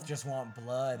she both wants- just want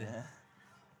blood. Yeah.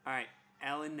 All right,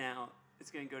 Ellen now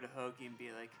is gonna go to Hoagie and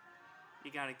be like,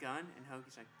 "You got a gun?" And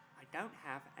Hoagie's like, "I don't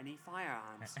have any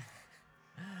firearms."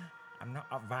 I'm not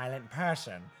a violent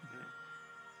person.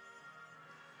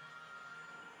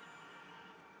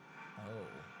 Oh.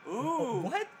 Ooh.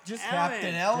 What? Just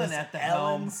Captain Ellen just at the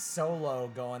Ellen helm. Solo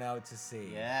going out to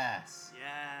sea. Yes.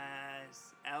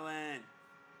 Yes, Ellen.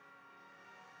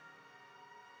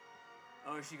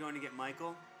 Oh, is she going to get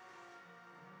Michael?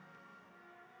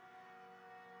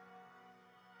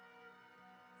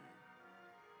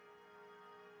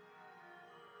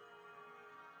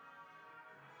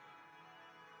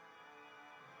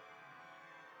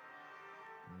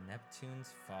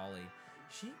 Neptune's Folly.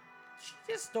 She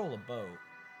just stole a boat.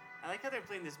 I like how they're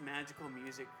playing this magical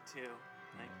music too.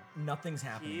 Like, Nothing's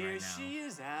happening here right now. she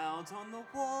is out on the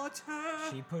water.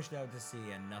 She pushed out to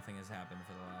sea and nothing has happened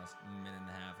for the last minute and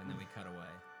a half, and then we cut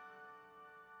away.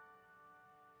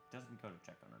 Doesn't go to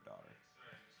check on her daughter.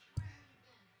 Where have you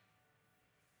been?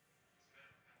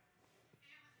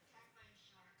 It was attacked by a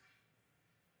shark.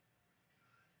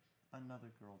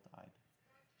 Another girl died.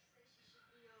 Doctor says she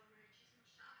should be over it. She's in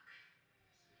shock.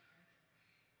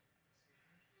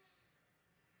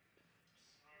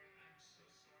 Sorry, I'm so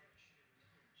sorry. I should have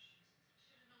known. Should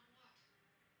have known what?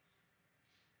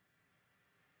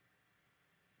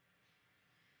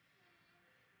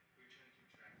 We were trying to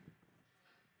keep track.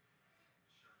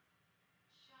 Sure.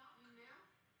 Shark. You knew?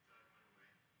 Thought it went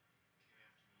away. Came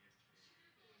after me yesterday. Should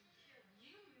have been killed.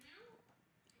 You knew?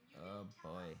 And you Oh didn't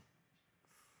tell boy. us?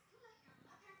 You let your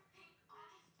mother think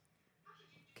all this? How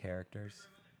could you do Characters.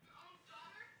 your own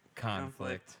daughter?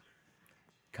 Conflict.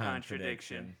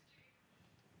 Contradiction.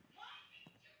 Why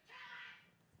didn't you tell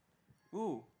us?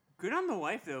 Ooh, good on the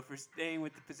wife though for staying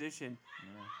with the position.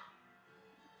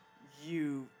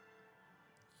 You,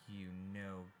 You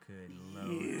no good,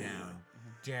 low down,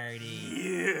 dirty,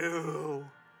 you.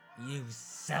 you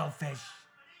selfish.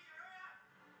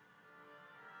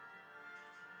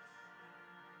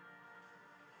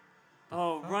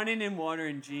 Oh, running in water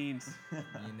in jeans. You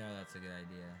know that's a good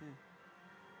idea.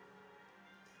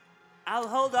 I'll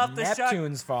hold off the shark.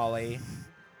 Neptune's Folly.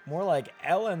 More like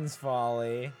Ellen's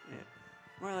Folly.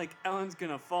 More like Ellen's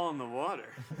gonna fall in the water.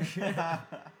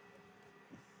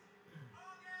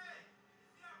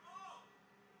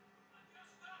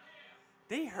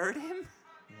 They heard him?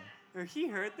 Or he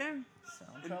heard them?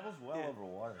 Sound travels well yeah. over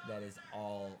water. That is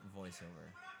all voiceover.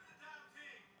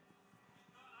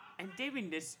 And taping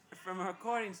this from a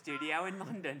recording studio in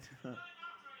London.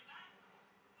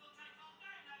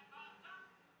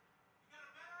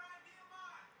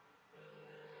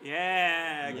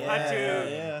 Yeah, cut to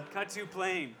Yeah. cut to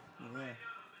plane. Yeah.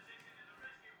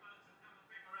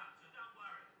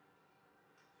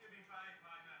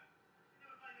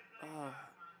 Oh,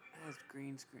 that's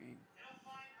green screen.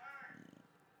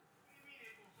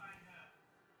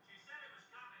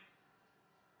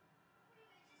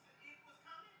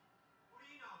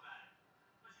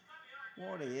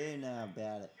 What do you know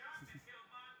about it?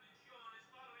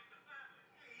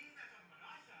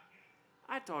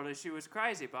 I told her she was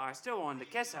crazy, but I still wanted to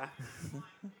kiss her.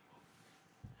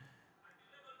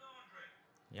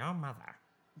 Your mother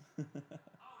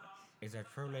is a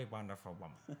truly wonderful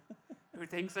woman. Who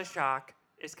thinks a shark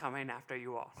is coming after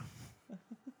you all?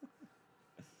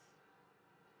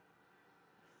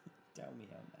 Tell me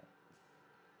how nice.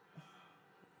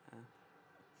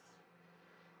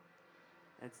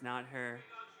 It's not her.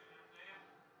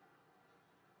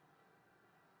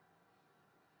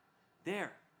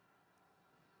 There.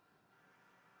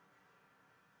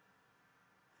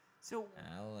 So,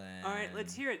 Ellen. all right,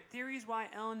 let's hear it. Theories why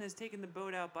Ellen has taken the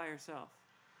boat out by herself.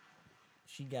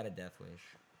 She got a death wish.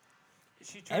 Is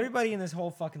she trying? Everybody in this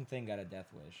whole fucking thing got a death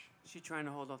wish. She trying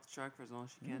to hold off the shark for as long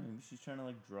as she Yeah, can. maybe she's trying to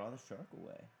like draw the shark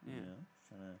away. Yeah. You know?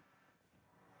 She's trying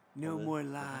to No pull it- more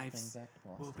pull the thing lives back to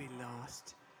Boston. will be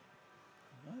lost.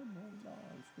 No more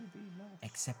lives will be lost.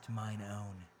 Except mine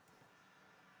own.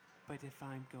 But if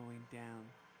I'm going down,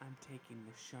 I'm taking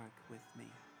the shark with me.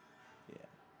 Yeah.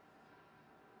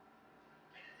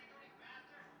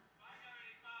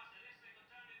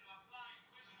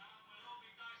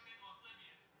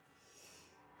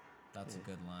 That's a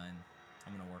good line.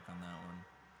 I'm gonna work on that one.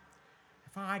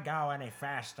 If I go any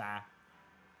faster.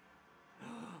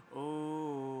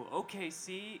 Oh, okay,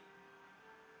 see?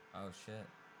 Oh shit.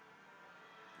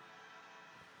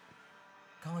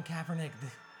 Colin Kaepernick,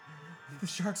 the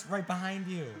shark's right behind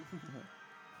you.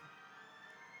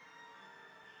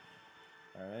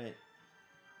 All right.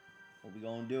 What we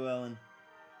gonna do, Ellen?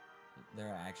 There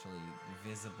are actually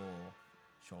visible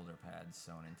shoulder pads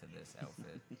sewn into this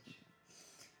outfit.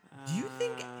 Do you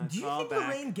think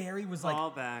Lorraine Gary was like? Call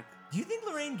back. Do you think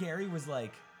Lorraine Gary was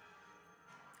like?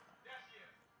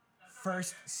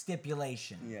 First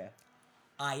stipulation. Yeah.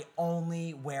 I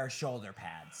only wear shoulder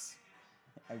pads.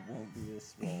 I won't be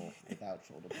this role without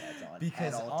shoulder pads on.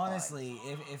 Because at all honestly,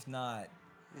 if not,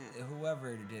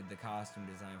 whoever did the costume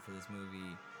design for this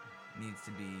movie needs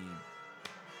to be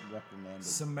times. Reprimanded.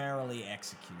 summarily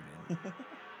executed.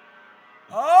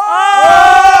 What?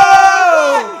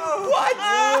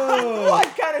 Whoa.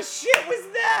 What kind of shit was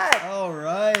that? All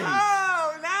right.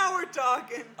 Oh, now we're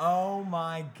talking. Oh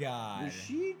my god. Was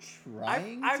she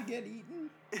trying I've- to get eaten?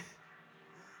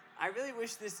 I really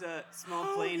wish this small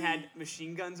plane had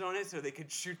machine guns on it so they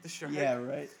could shoot the shark. Yeah,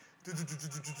 right.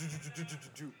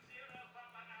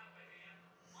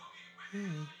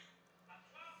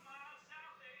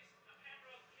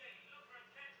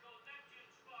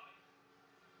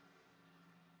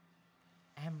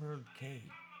 Emerald Cave.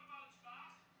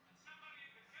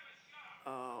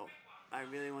 Oh, I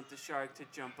really want the shark to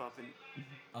jump up and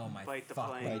Oh my Bite the fuck,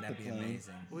 plane. wouldn't Bite that the be plane.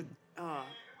 amazing? would.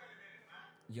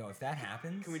 Yo, if that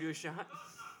happens, Can we do a shot?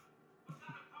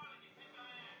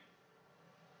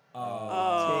 Take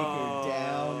her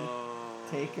down.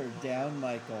 Take her down,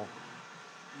 Michael.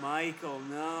 Michael,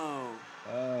 no.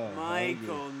 Oh,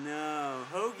 Michael, no.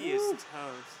 Hoagie is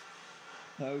toast.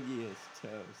 Hoagie is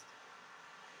toast.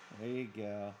 There you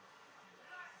go.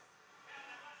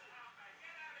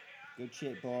 Good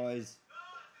shit, boys.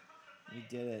 We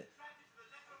did it.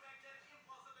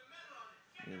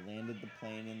 We landed the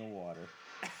plane in the water.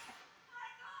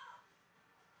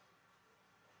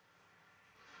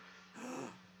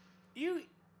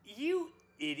 You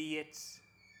idiots.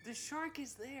 The shark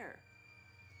is there.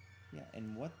 Yeah,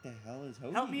 and what the hell is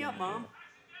Hoagie? Help me up, gonna Mom.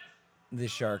 The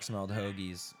shark smelled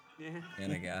hoagies, Yeah.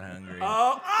 and I got hungry.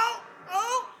 Oh, oh,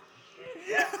 oh!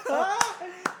 do?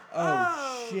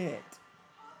 Oh, shit.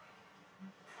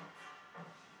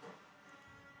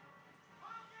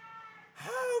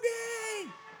 Hoagie!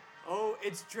 Oh,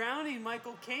 it's drowning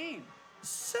Michael Caine.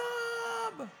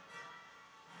 Sub!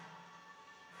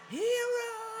 Hero!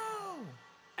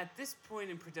 At this point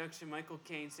in production, Michael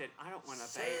Caine said, I don't want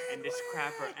to bait in this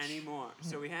crapper anymore.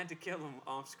 So we had to kill him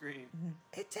off screen.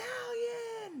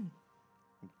 Italian!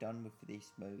 I'm done with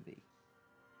this movie.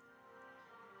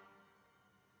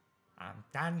 I'm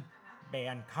done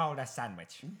being called a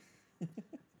sandwich.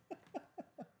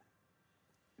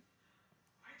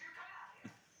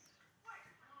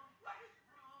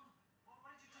 Why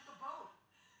did you take the boat?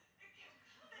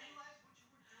 Realize what you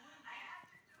were doing? I had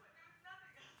to do it. There was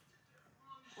nothing else to do.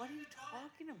 What are you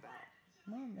talking about?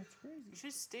 Mom, that's You crazy.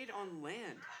 should have stayed on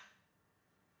land.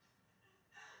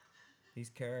 These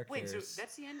characters Wait, so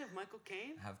that's the end of Michael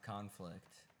Caine? Have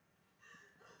conflict,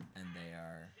 and they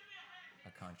are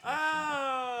a contradiction.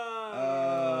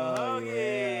 Oh,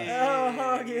 Hoagie. yeah. Oh,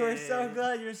 Hoagie, we're so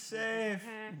glad you're safe.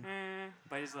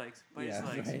 Bite his legs. Bite Yeah, his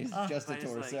legs. right. It's just a Bite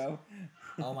his legs. torso.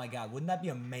 Oh my god, wouldn't that be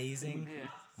amazing? Yeah.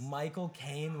 Michael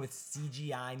Caine with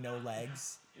CGI no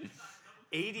legs.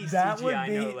 80s That CGI, would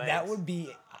be. no legs. That would be.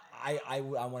 I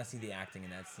want to see the acting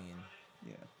in that scene.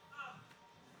 Yeah.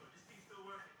 This thing's still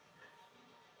working.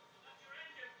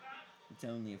 It's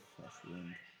only a flesh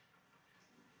wound.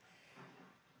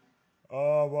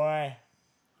 Oh boy.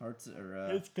 Hearts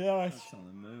are It's close. hearts on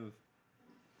the move.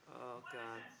 Oh,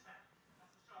 God.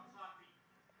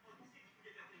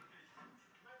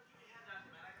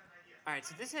 All right,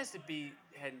 so this has to be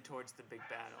heading towards the big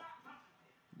battle.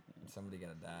 Somebody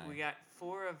gotta die. We got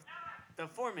four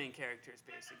main characters,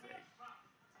 basically.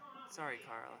 Sorry,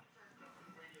 Carla.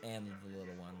 And the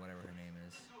little one, whatever her name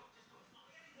is.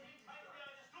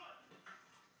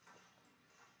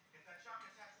 If that shark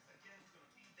attacks us again, he's gonna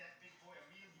feed that big boy a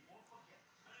meal he won't forget.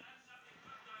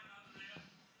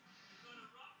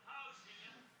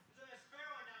 There's a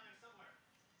sparrow down there somewhere.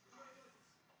 What do we do with this?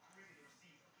 I'm ready to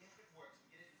receive it. If it works,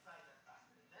 we get it inside that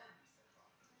bastard, and then we set it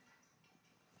off.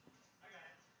 I got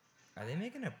it. Are they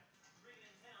making a Bring it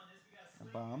in town. This we gotta A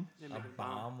bomb? They a make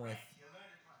bomb with You learned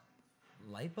it,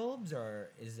 partner. light bulbs, or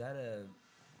is that a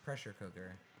pressure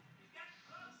cooker?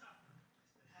 Spend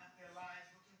half their lives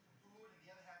looking for food and the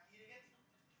other half eating it.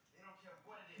 They don't care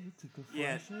what it is. Took a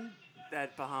Yeah. flashlight?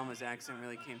 That Bahamas accent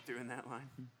really came through in that line.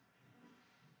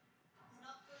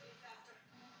 Not good, faster.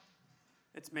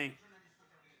 It's me.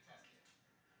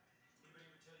 Anybody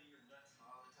ever tell you you're nuts?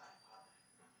 All the time, Pop.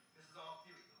 This is all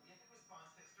theory, though. If it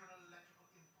responds to external electrical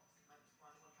impulse, it might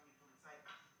respond to one coming from inside.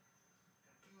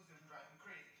 Confuse him, drive him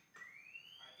crazy.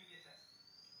 All right, give me a test.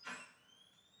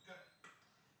 Good.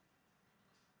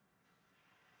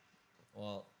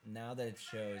 Well, now that it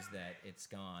shows that it's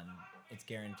gone, it's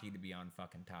guaranteed to be on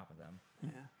fucking top of them.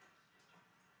 Yeah.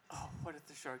 Oh, what if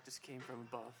the shark just came from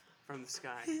above, from the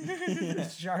sky? The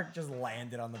shark just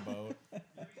landed on the boat.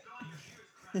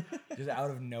 Just out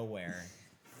of nowhere.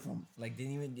 Like it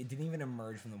didn't even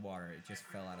emerge from the water. It just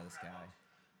fell out of the sky.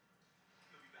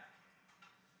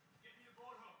 Get me the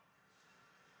boat home.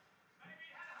 Maybe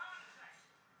he had a heart attack.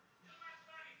 Still not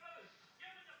starting food. Give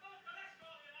him the boat. Let's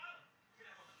go, you know.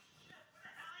 Shit, where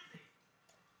the hell is he?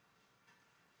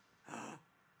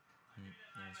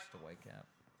 Yeah, it's just a white cap.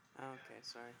 Okay,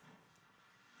 sorry.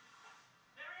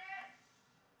 There he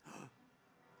is.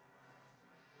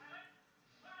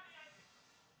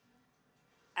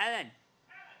 Alan,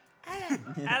 where the is he? Alan!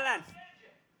 Alan.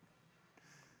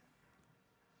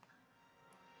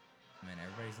 Man,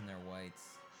 everybody's in their whites.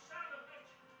 Son of a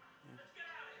bitch! Let's get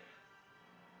out of here!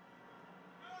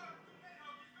 No, too late,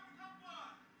 Huggy. It's gonna come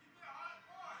on. Give me a hot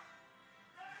part.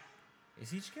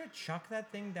 Is he just gonna chuck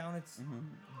that thing down its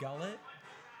gullet?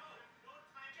 No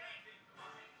time for anything.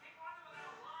 Take one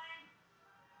without a line.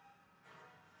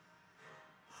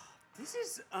 This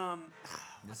is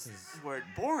This is word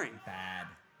boring. bad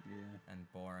Yeah. and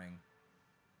boring,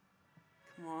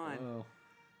 Come on. Oh.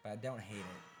 but I don't hate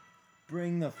it.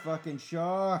 Bring the fucking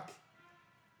shark.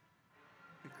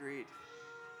 Agreed.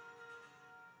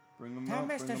 Bring him Tell up.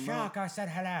 bring Mr. him Shark up. I said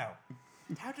hello.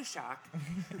 How to shock.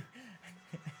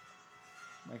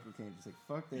 Michael Caine just like,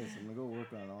 fuck this. I'm gonna go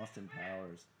work on Austin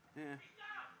Powers. Yeah.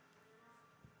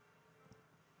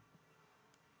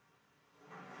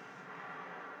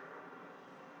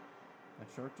 That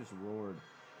shark just roared.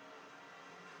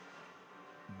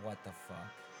 What the fuck?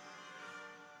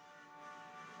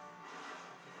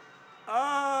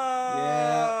 Oh.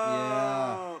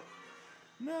 Yeah.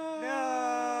 No. No.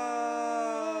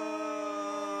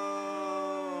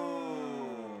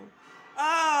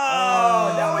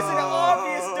 Oh. that was an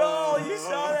obvious doll. You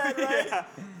saw that, right? Yeah.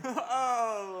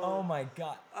 Oh. Oh my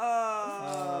god.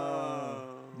 Oh.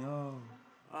 No.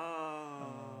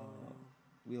 Oh.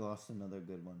 We lost another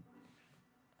good one.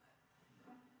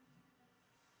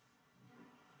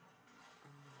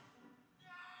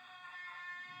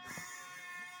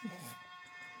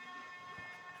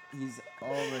 He's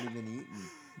already been eaten,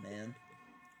 man.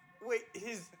 Wait,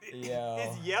 his Yo.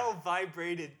 his yell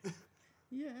vibrated.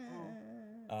 Yeah.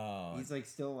 Oh. He's like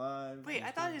still alive. Wait,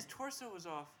 I thought his torso was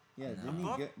off. Yeah, No. didn't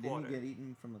Above he get water.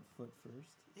 eaten from the foot first?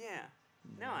 Yeah.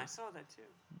 No, I saw that too.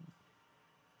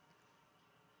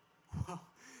 Well,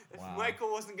 if Wow.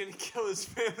 Michael wasn't gonna kill his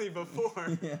family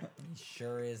before, Yeah. He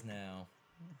sure is now.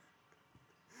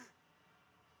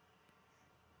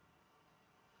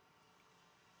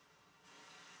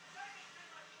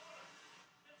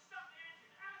 Then stop the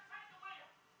engine. Alan, take the wheel.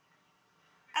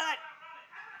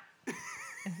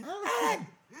 Ellen.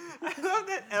 I love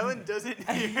that Ellen doesn't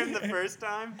hear him the first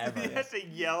time. Ever. He has to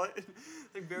yell it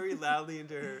like very loudly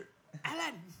into her.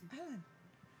 Ellen.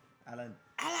 Alan.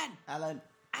 Ellen. Alan.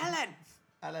 Ellen.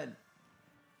 Alan.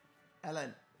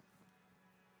 Alan.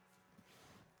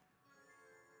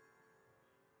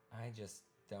 I just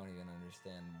don't even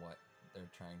understand what they're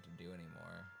trying to do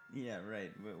anymore. Yeah,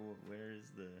 right. Where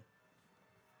is the...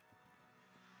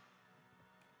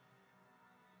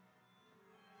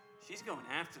 She's going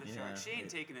after the shark. Yeah, She ain't it-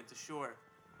 taking it to shore.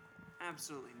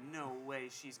 Absolutely no way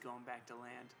she's going back to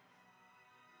land.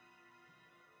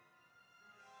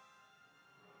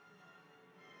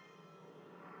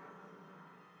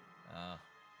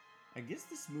 I guess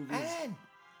this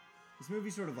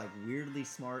movie's sort of like weirdly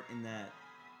smart in that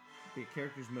the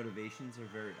characters' motivations are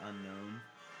very unknown,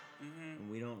 Mm-hmm. and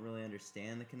we don't really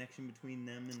understand the connection between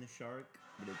them and the shark,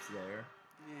 but it's there.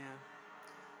 Yeah.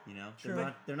 You know, True.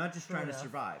 they're not just True trying enough. to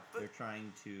survive. But- They're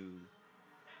trying to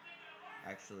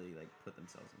actually like put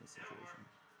themselves in this situation.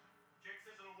 Jake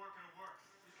says it'll work, it'll work.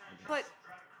 This kind of But- shit's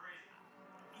driving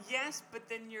crazy. Yes, but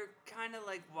then you're kind of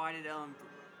like, why did Ellen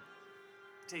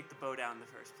take the boat out in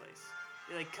the first place?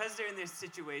 You're like, cause they're in this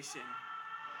situation.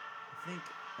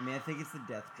 I think it's the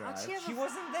death drive. How'd she have She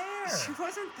wasn't there. She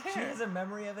wasn't there. She has a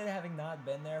memory of it having not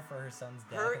been there for her son's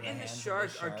death. Her in and the hands of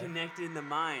shark are connected in the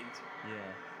mind. Yeah.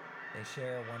 They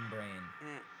share one brain.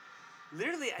 Yeah.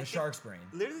 Literally, I The think, shark's brain.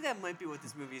 literally, that might be what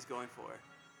this movie is going for.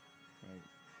 Right.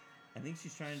 I think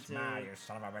she's trying to. Smile, you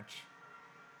son of a bitch.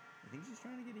 I think she's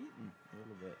trying to get eaten a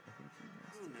little bit. I think she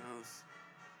wants Who to. knows?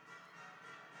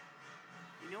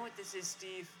 You know what this is,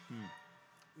 Steve? Hmm.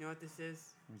 You know what this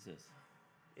is? What's this?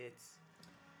 It's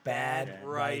Bad Bad writing.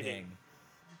 writing.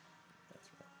 That's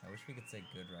right. I wish we could say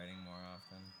good writing more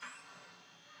often.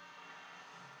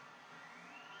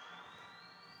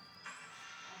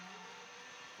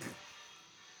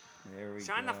 There we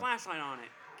shine go. the flashlight on it,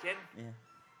 kid.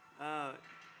 Yeah.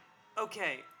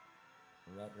 Okay.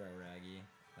 Raggy.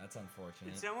 That's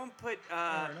unfortunate. Did someone put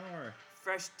R&R.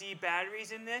 fresh D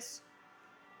batteries in this?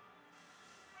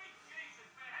 Sweet Jesus,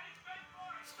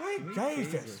 man. How do you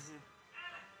spend for it? Sweet Jesus.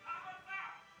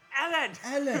 Alan, how about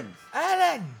now? Ellen!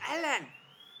 Ellen. Ellen! Ellen!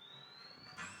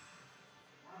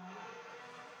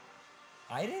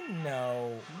 I didn't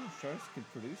know. Sharks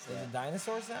could produce There's a that.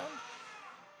 dinosaur sound?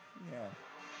 Yeah.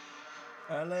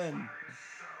 Ellen.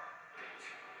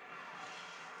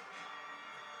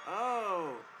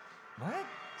 Oh, What?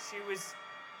 she was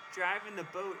driving the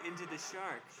boat into the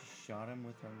shark. She shot him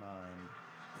with her mind.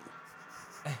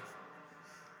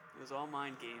 It was all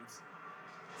mind games.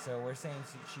 So we're saying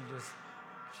she just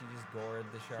She just gored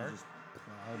the She shark. just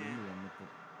plowed into him with the.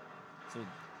 So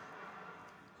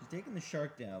she's taking the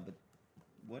shark down, but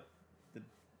what the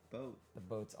boat? The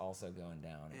boat's also going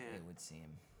down. Yeah. It would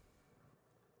seem.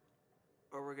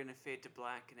 Or we're gonna fade to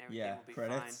black and everything Yeah, will be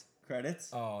credits. Credits.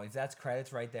 Oh, if that's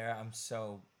credits right there, I'm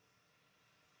so.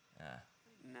 fine.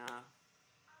 Nah. I want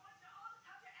you all to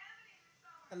come to Amity this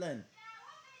summer. Ellen. Yeah,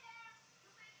 we'll be there.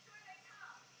 You make sure they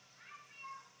come. I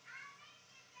will. I'll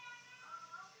miss you, Daddy.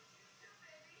 Oh, I'll miss you too,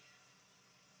 baby.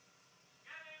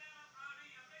 Get in there,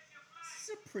 Brody. You miss your flight. This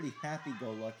is a pretty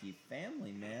happy-go-lucky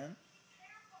family, man.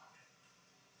 Careful.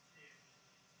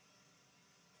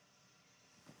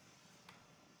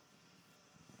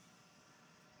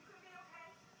 You gonna be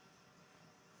okay?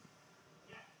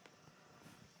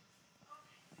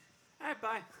 All right,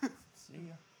 bye. See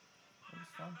ya. That was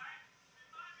fun.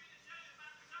 Remind me to tell you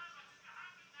about the time I took a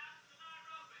happy nap to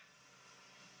Nairobi.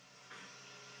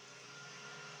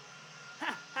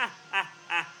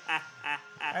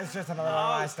 That's just another one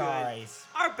of my stories.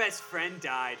 Our best friend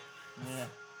died. Yeah.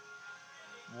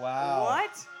 Wow.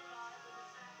 What?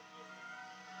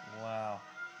 Wow.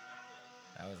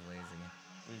 That was lazy.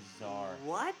 Bizarre.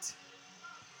 What?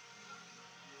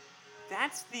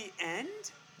 That's the end?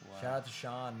 Wow. Shout out to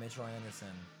Sean Mitchell Anderson.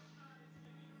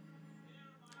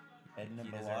 Edna He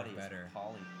deserved Bellotti better. is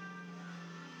Polly.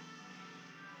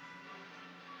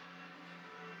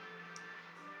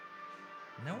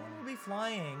 No one will be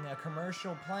flying a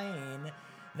commercial plane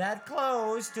that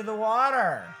close to the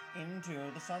water. Into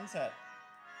the sunset.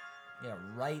 Yeah,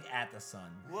 right at the sun.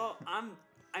 Well, I'm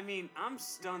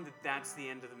stunned that that's the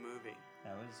end of the movie.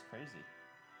 That was crazy.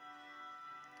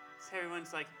 So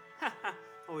everyone's like, haha,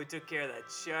 well, we took care of that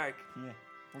shark. Yeah.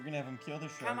 We're gonna have him kill the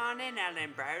shark. Come on in,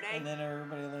 Ellen Brody. And then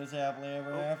everybody lives happily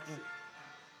ever Oh, after.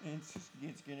 shit.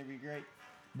 It's gonna be great.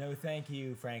 No, thank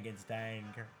you, Frankenstein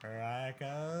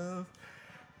Krakow.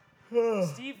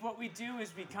 Steve, what we do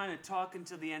is we kind of talk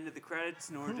until the end of the credits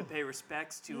in order to pay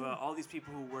respects to all these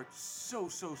people who worked so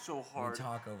hard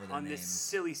talk over their on this names.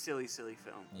 silly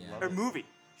film. Yeah. Or movie.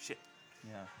 Shit.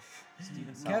 Yeah.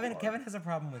 Steven Kevin has a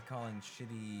problem with calling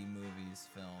shitty movies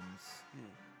films.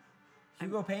 Hmm.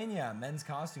 Hugo Pena, men's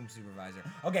costume supervisor.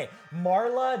 Okay,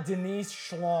 Marla Denise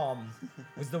Schlom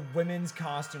was the women's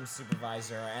costume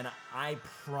supervisor, and I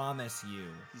promise you,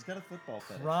 He's got a football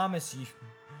fetish. promise you,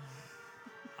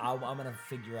 I'm gonna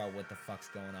figure out what the fuck's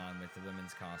going on with the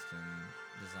women's costume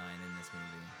design in this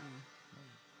movie.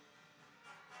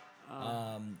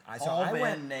 Paul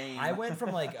Van Name. I went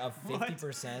from like a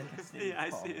 50%. Yeah, I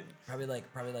see it. Probably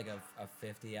like a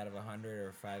 50 out of 100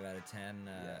 or 5 out of 10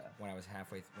 Yeah. when we were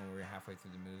halfway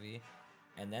through the movie,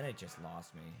 and then it just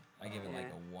lost me. I give it like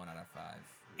Yeah. a 1 out of 5.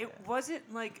 It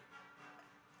wasn't like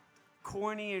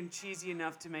corny and cheesy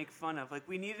enough to make fun of. Like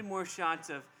we needed more shots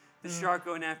of the shark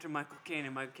going after Michael Caine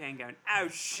and Michael Caine going, "Oh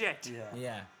shit!" Yeah.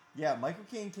 Yeah, Yeah, Michael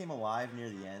Caine came alive near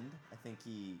the end. I think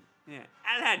he, Yeah.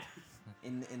 Alan.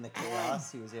 in the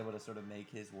chaos, he was able to sort of make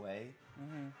his way.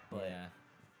 But yeah.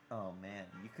 oh man,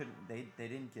 you couldn't. They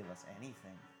didn't give us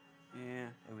anything. Yeah.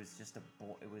 It was just a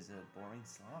boring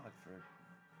Slavic for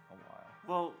a while.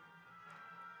 Well,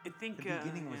 I think The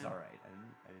beginning was yeah. all right. I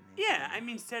didn't. hate Yeah, the I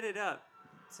mean, set it up.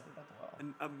 set it up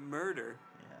well. A murder.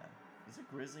 Yeah, it's a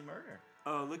grisly murder.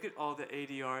 Oh, look at all the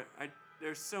ADR.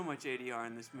 There's so much ADR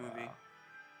in this movie. Wow.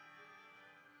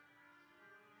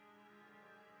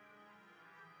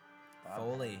 Bob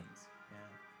Foley. Hoskins,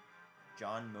 yeah.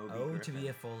 John Moby. Oh, Griffin. to be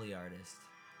a Foley artist.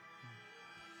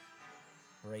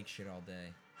 Break shit all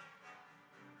day.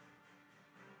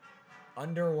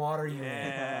 Underwater Unit.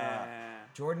 Yeah.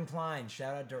 Jordan Klein.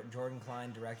 Shout out Jordan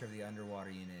Klein, director of the Underwater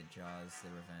Unit, Jaws: The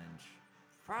Revenge.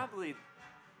 Probably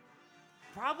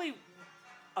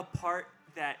a part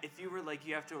that if you were like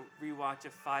you have to rewatch a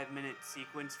 5-minute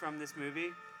sequence from this movie,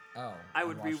 Oh, I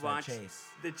would watched that rewatch Chase.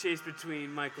 the chase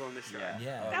between Michael and the shark. Yeah.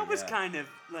 Yeah. Oh, That was yeah. kind of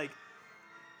like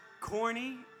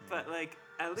corny, but like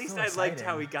at least Still I liked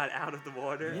how exciting. he got out of the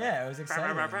water. Yeah, it was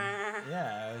exciting. Bah, bah, bah, bah.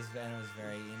 Yeah, it was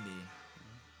very indie.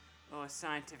 Oh, a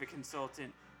scientific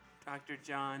consultant, Dr.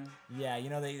 John. Yeah, you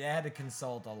know they had to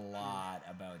consult a lot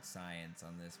about science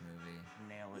on this movie.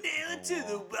 Nail it. Nail it to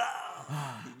the wall.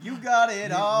 You got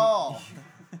it all.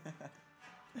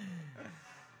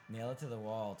 Nail it to the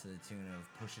wall to the tune of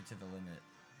 "Push It to the Limit."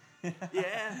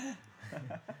 Yeah.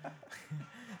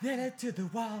 Nail it to the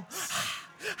wall.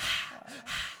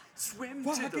 Swim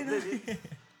to the limit.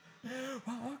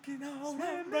 Walking on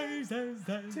the razor's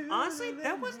edge. Honestly,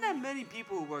 that wasn't that many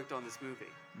people who worked on this movie.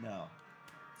 No.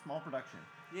 Small production.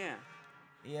 Yeah.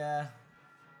 Yeah,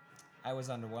 I was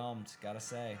underwhelmed, gotta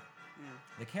say. Yeah.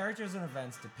 The characters and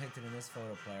events depicted in this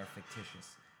photo play are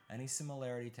fictitious Any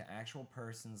similarity to actual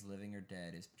persons living or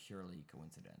dead is purely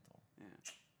coincidental. Yeah.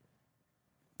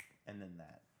 And then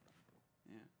that.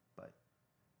 Yeah. But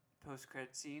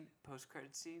Post-credit scene?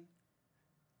 Post-credit scene?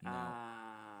 No.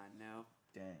 No.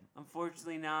 dang.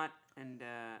 Unfortunately not. And,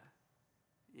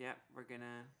 yeah, we're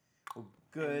gonna... Well,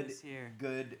 good. this here.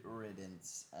 Good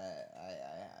riddance.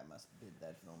 I must bid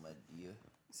that film adieu.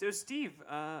 So, Steve,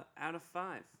 out of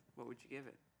 5, what would you give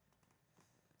it?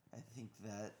 I think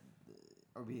that.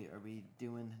 Are we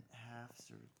doing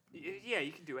halves or? Yeah,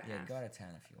 you can do a Yeah, half. go out of 10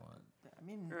 if you want. I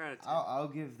mean, Or out of 10. I'll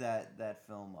give that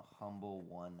film a humble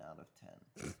 1 out of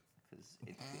 10 because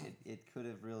it could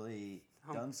have really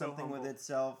done so something with humble.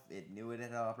 itself. It knew it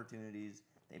had opportunities.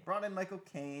 They brought in Michael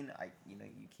Caine. You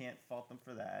can't fault them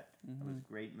for that. It was a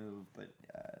great move, but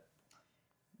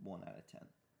 1 out of 10.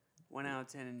 1 out of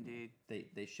 10 indeed.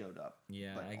 They showed up.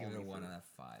 Yeah, but I give it a only 1 for- out of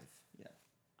 5. Yeah.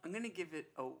 I'm gonna give it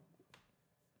a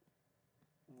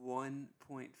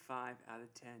 1.5 out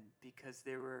of 10 because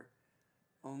there were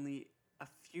only a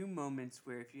few moments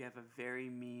where if you have a very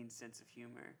mean sense of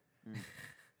humor,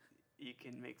 you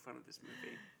can make fun of this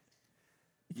movie.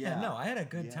 Yeah, no, I had a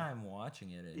good Yeah. time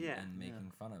watching it and, Yeah. and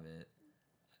making fun of it.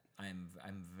 I'm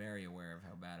very aware of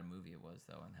how bad a movie it was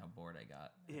though, and how bored I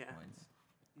got at Yeah. points.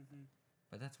 Mhm.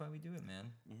 But that's why we do it,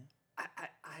 man.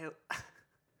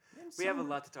 We have a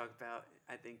lot to talk about.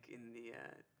 I think in the.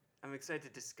 I'm excited to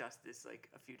discuss this like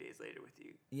a few days later with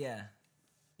you. Yeah,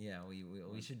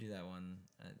 we should do that one.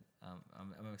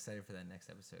 I'm excited for that next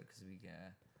episode because we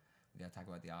gotta talk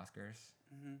about the Oscars.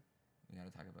 Mm-hmm.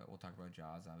 We'll talk about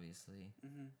Jaws, obviously.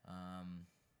 Mm-hmm.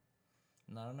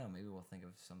 And I don't know. Maybe we'll think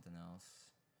of something else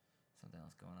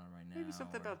going on right now. Maybe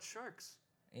something or- about sharks.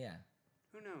 Yeah.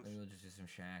 Who knows? Maybe we'll just do some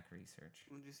Shaq research.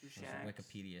 We'll do some Some sharks.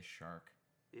 Wikipedia shark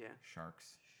Yeah.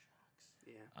 sharks.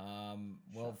 Yeah.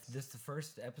 Well, this is the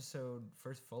first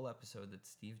full episode that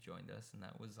Steve joined us, and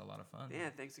that was a lot of fun. Yeah.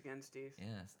 Thanks again, Steve.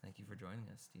 Yes, thank you for joining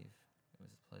us, Steve. It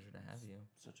was a pleasure to have you.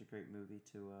 Such a great movie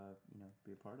to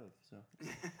be a part of. So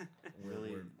We're-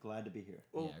 really we're- glad to be here.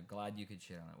 Well- yeah, glad you could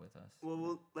shit on it with us. Well,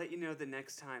 we'll let you know the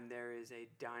next time there is a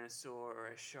dinosaur or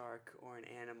a shark or an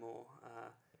animal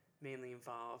mainly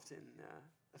involved in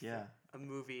a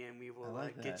movie, and we will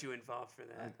like get that. you involved for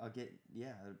that. I'll get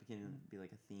it'll be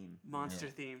like a theme. Monster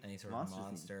Yeah. theme. Any sort Monster of theme.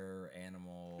 monster,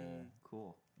 animal,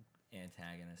 Cool.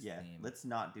 antagonist Yeah, theme. let's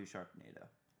not do Sharknado.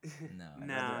 No.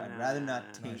 No. I'd rather not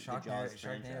no. taint the Sharknado, Jaws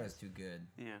Sharknado franchise. is too good.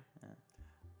 Yeah.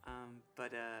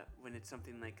 But when it's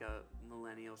something like a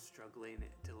millennial struggling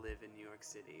to live in New York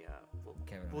City,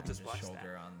 Kevin we'll will just his watch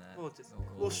shoulder that. on that.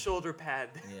 We'll shoulder pad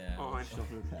Yeah, we'll on.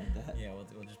 Shoulder pad that. Yeah, we'll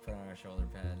just put on our shoulder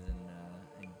pads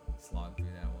and slog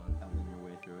through that one. And win your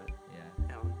way through it.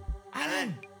 Yeah.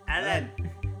 Alan.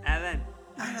 Alan!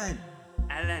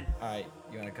 Alan. All right,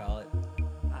 you want to call it?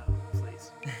 Oh,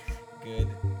 please. Good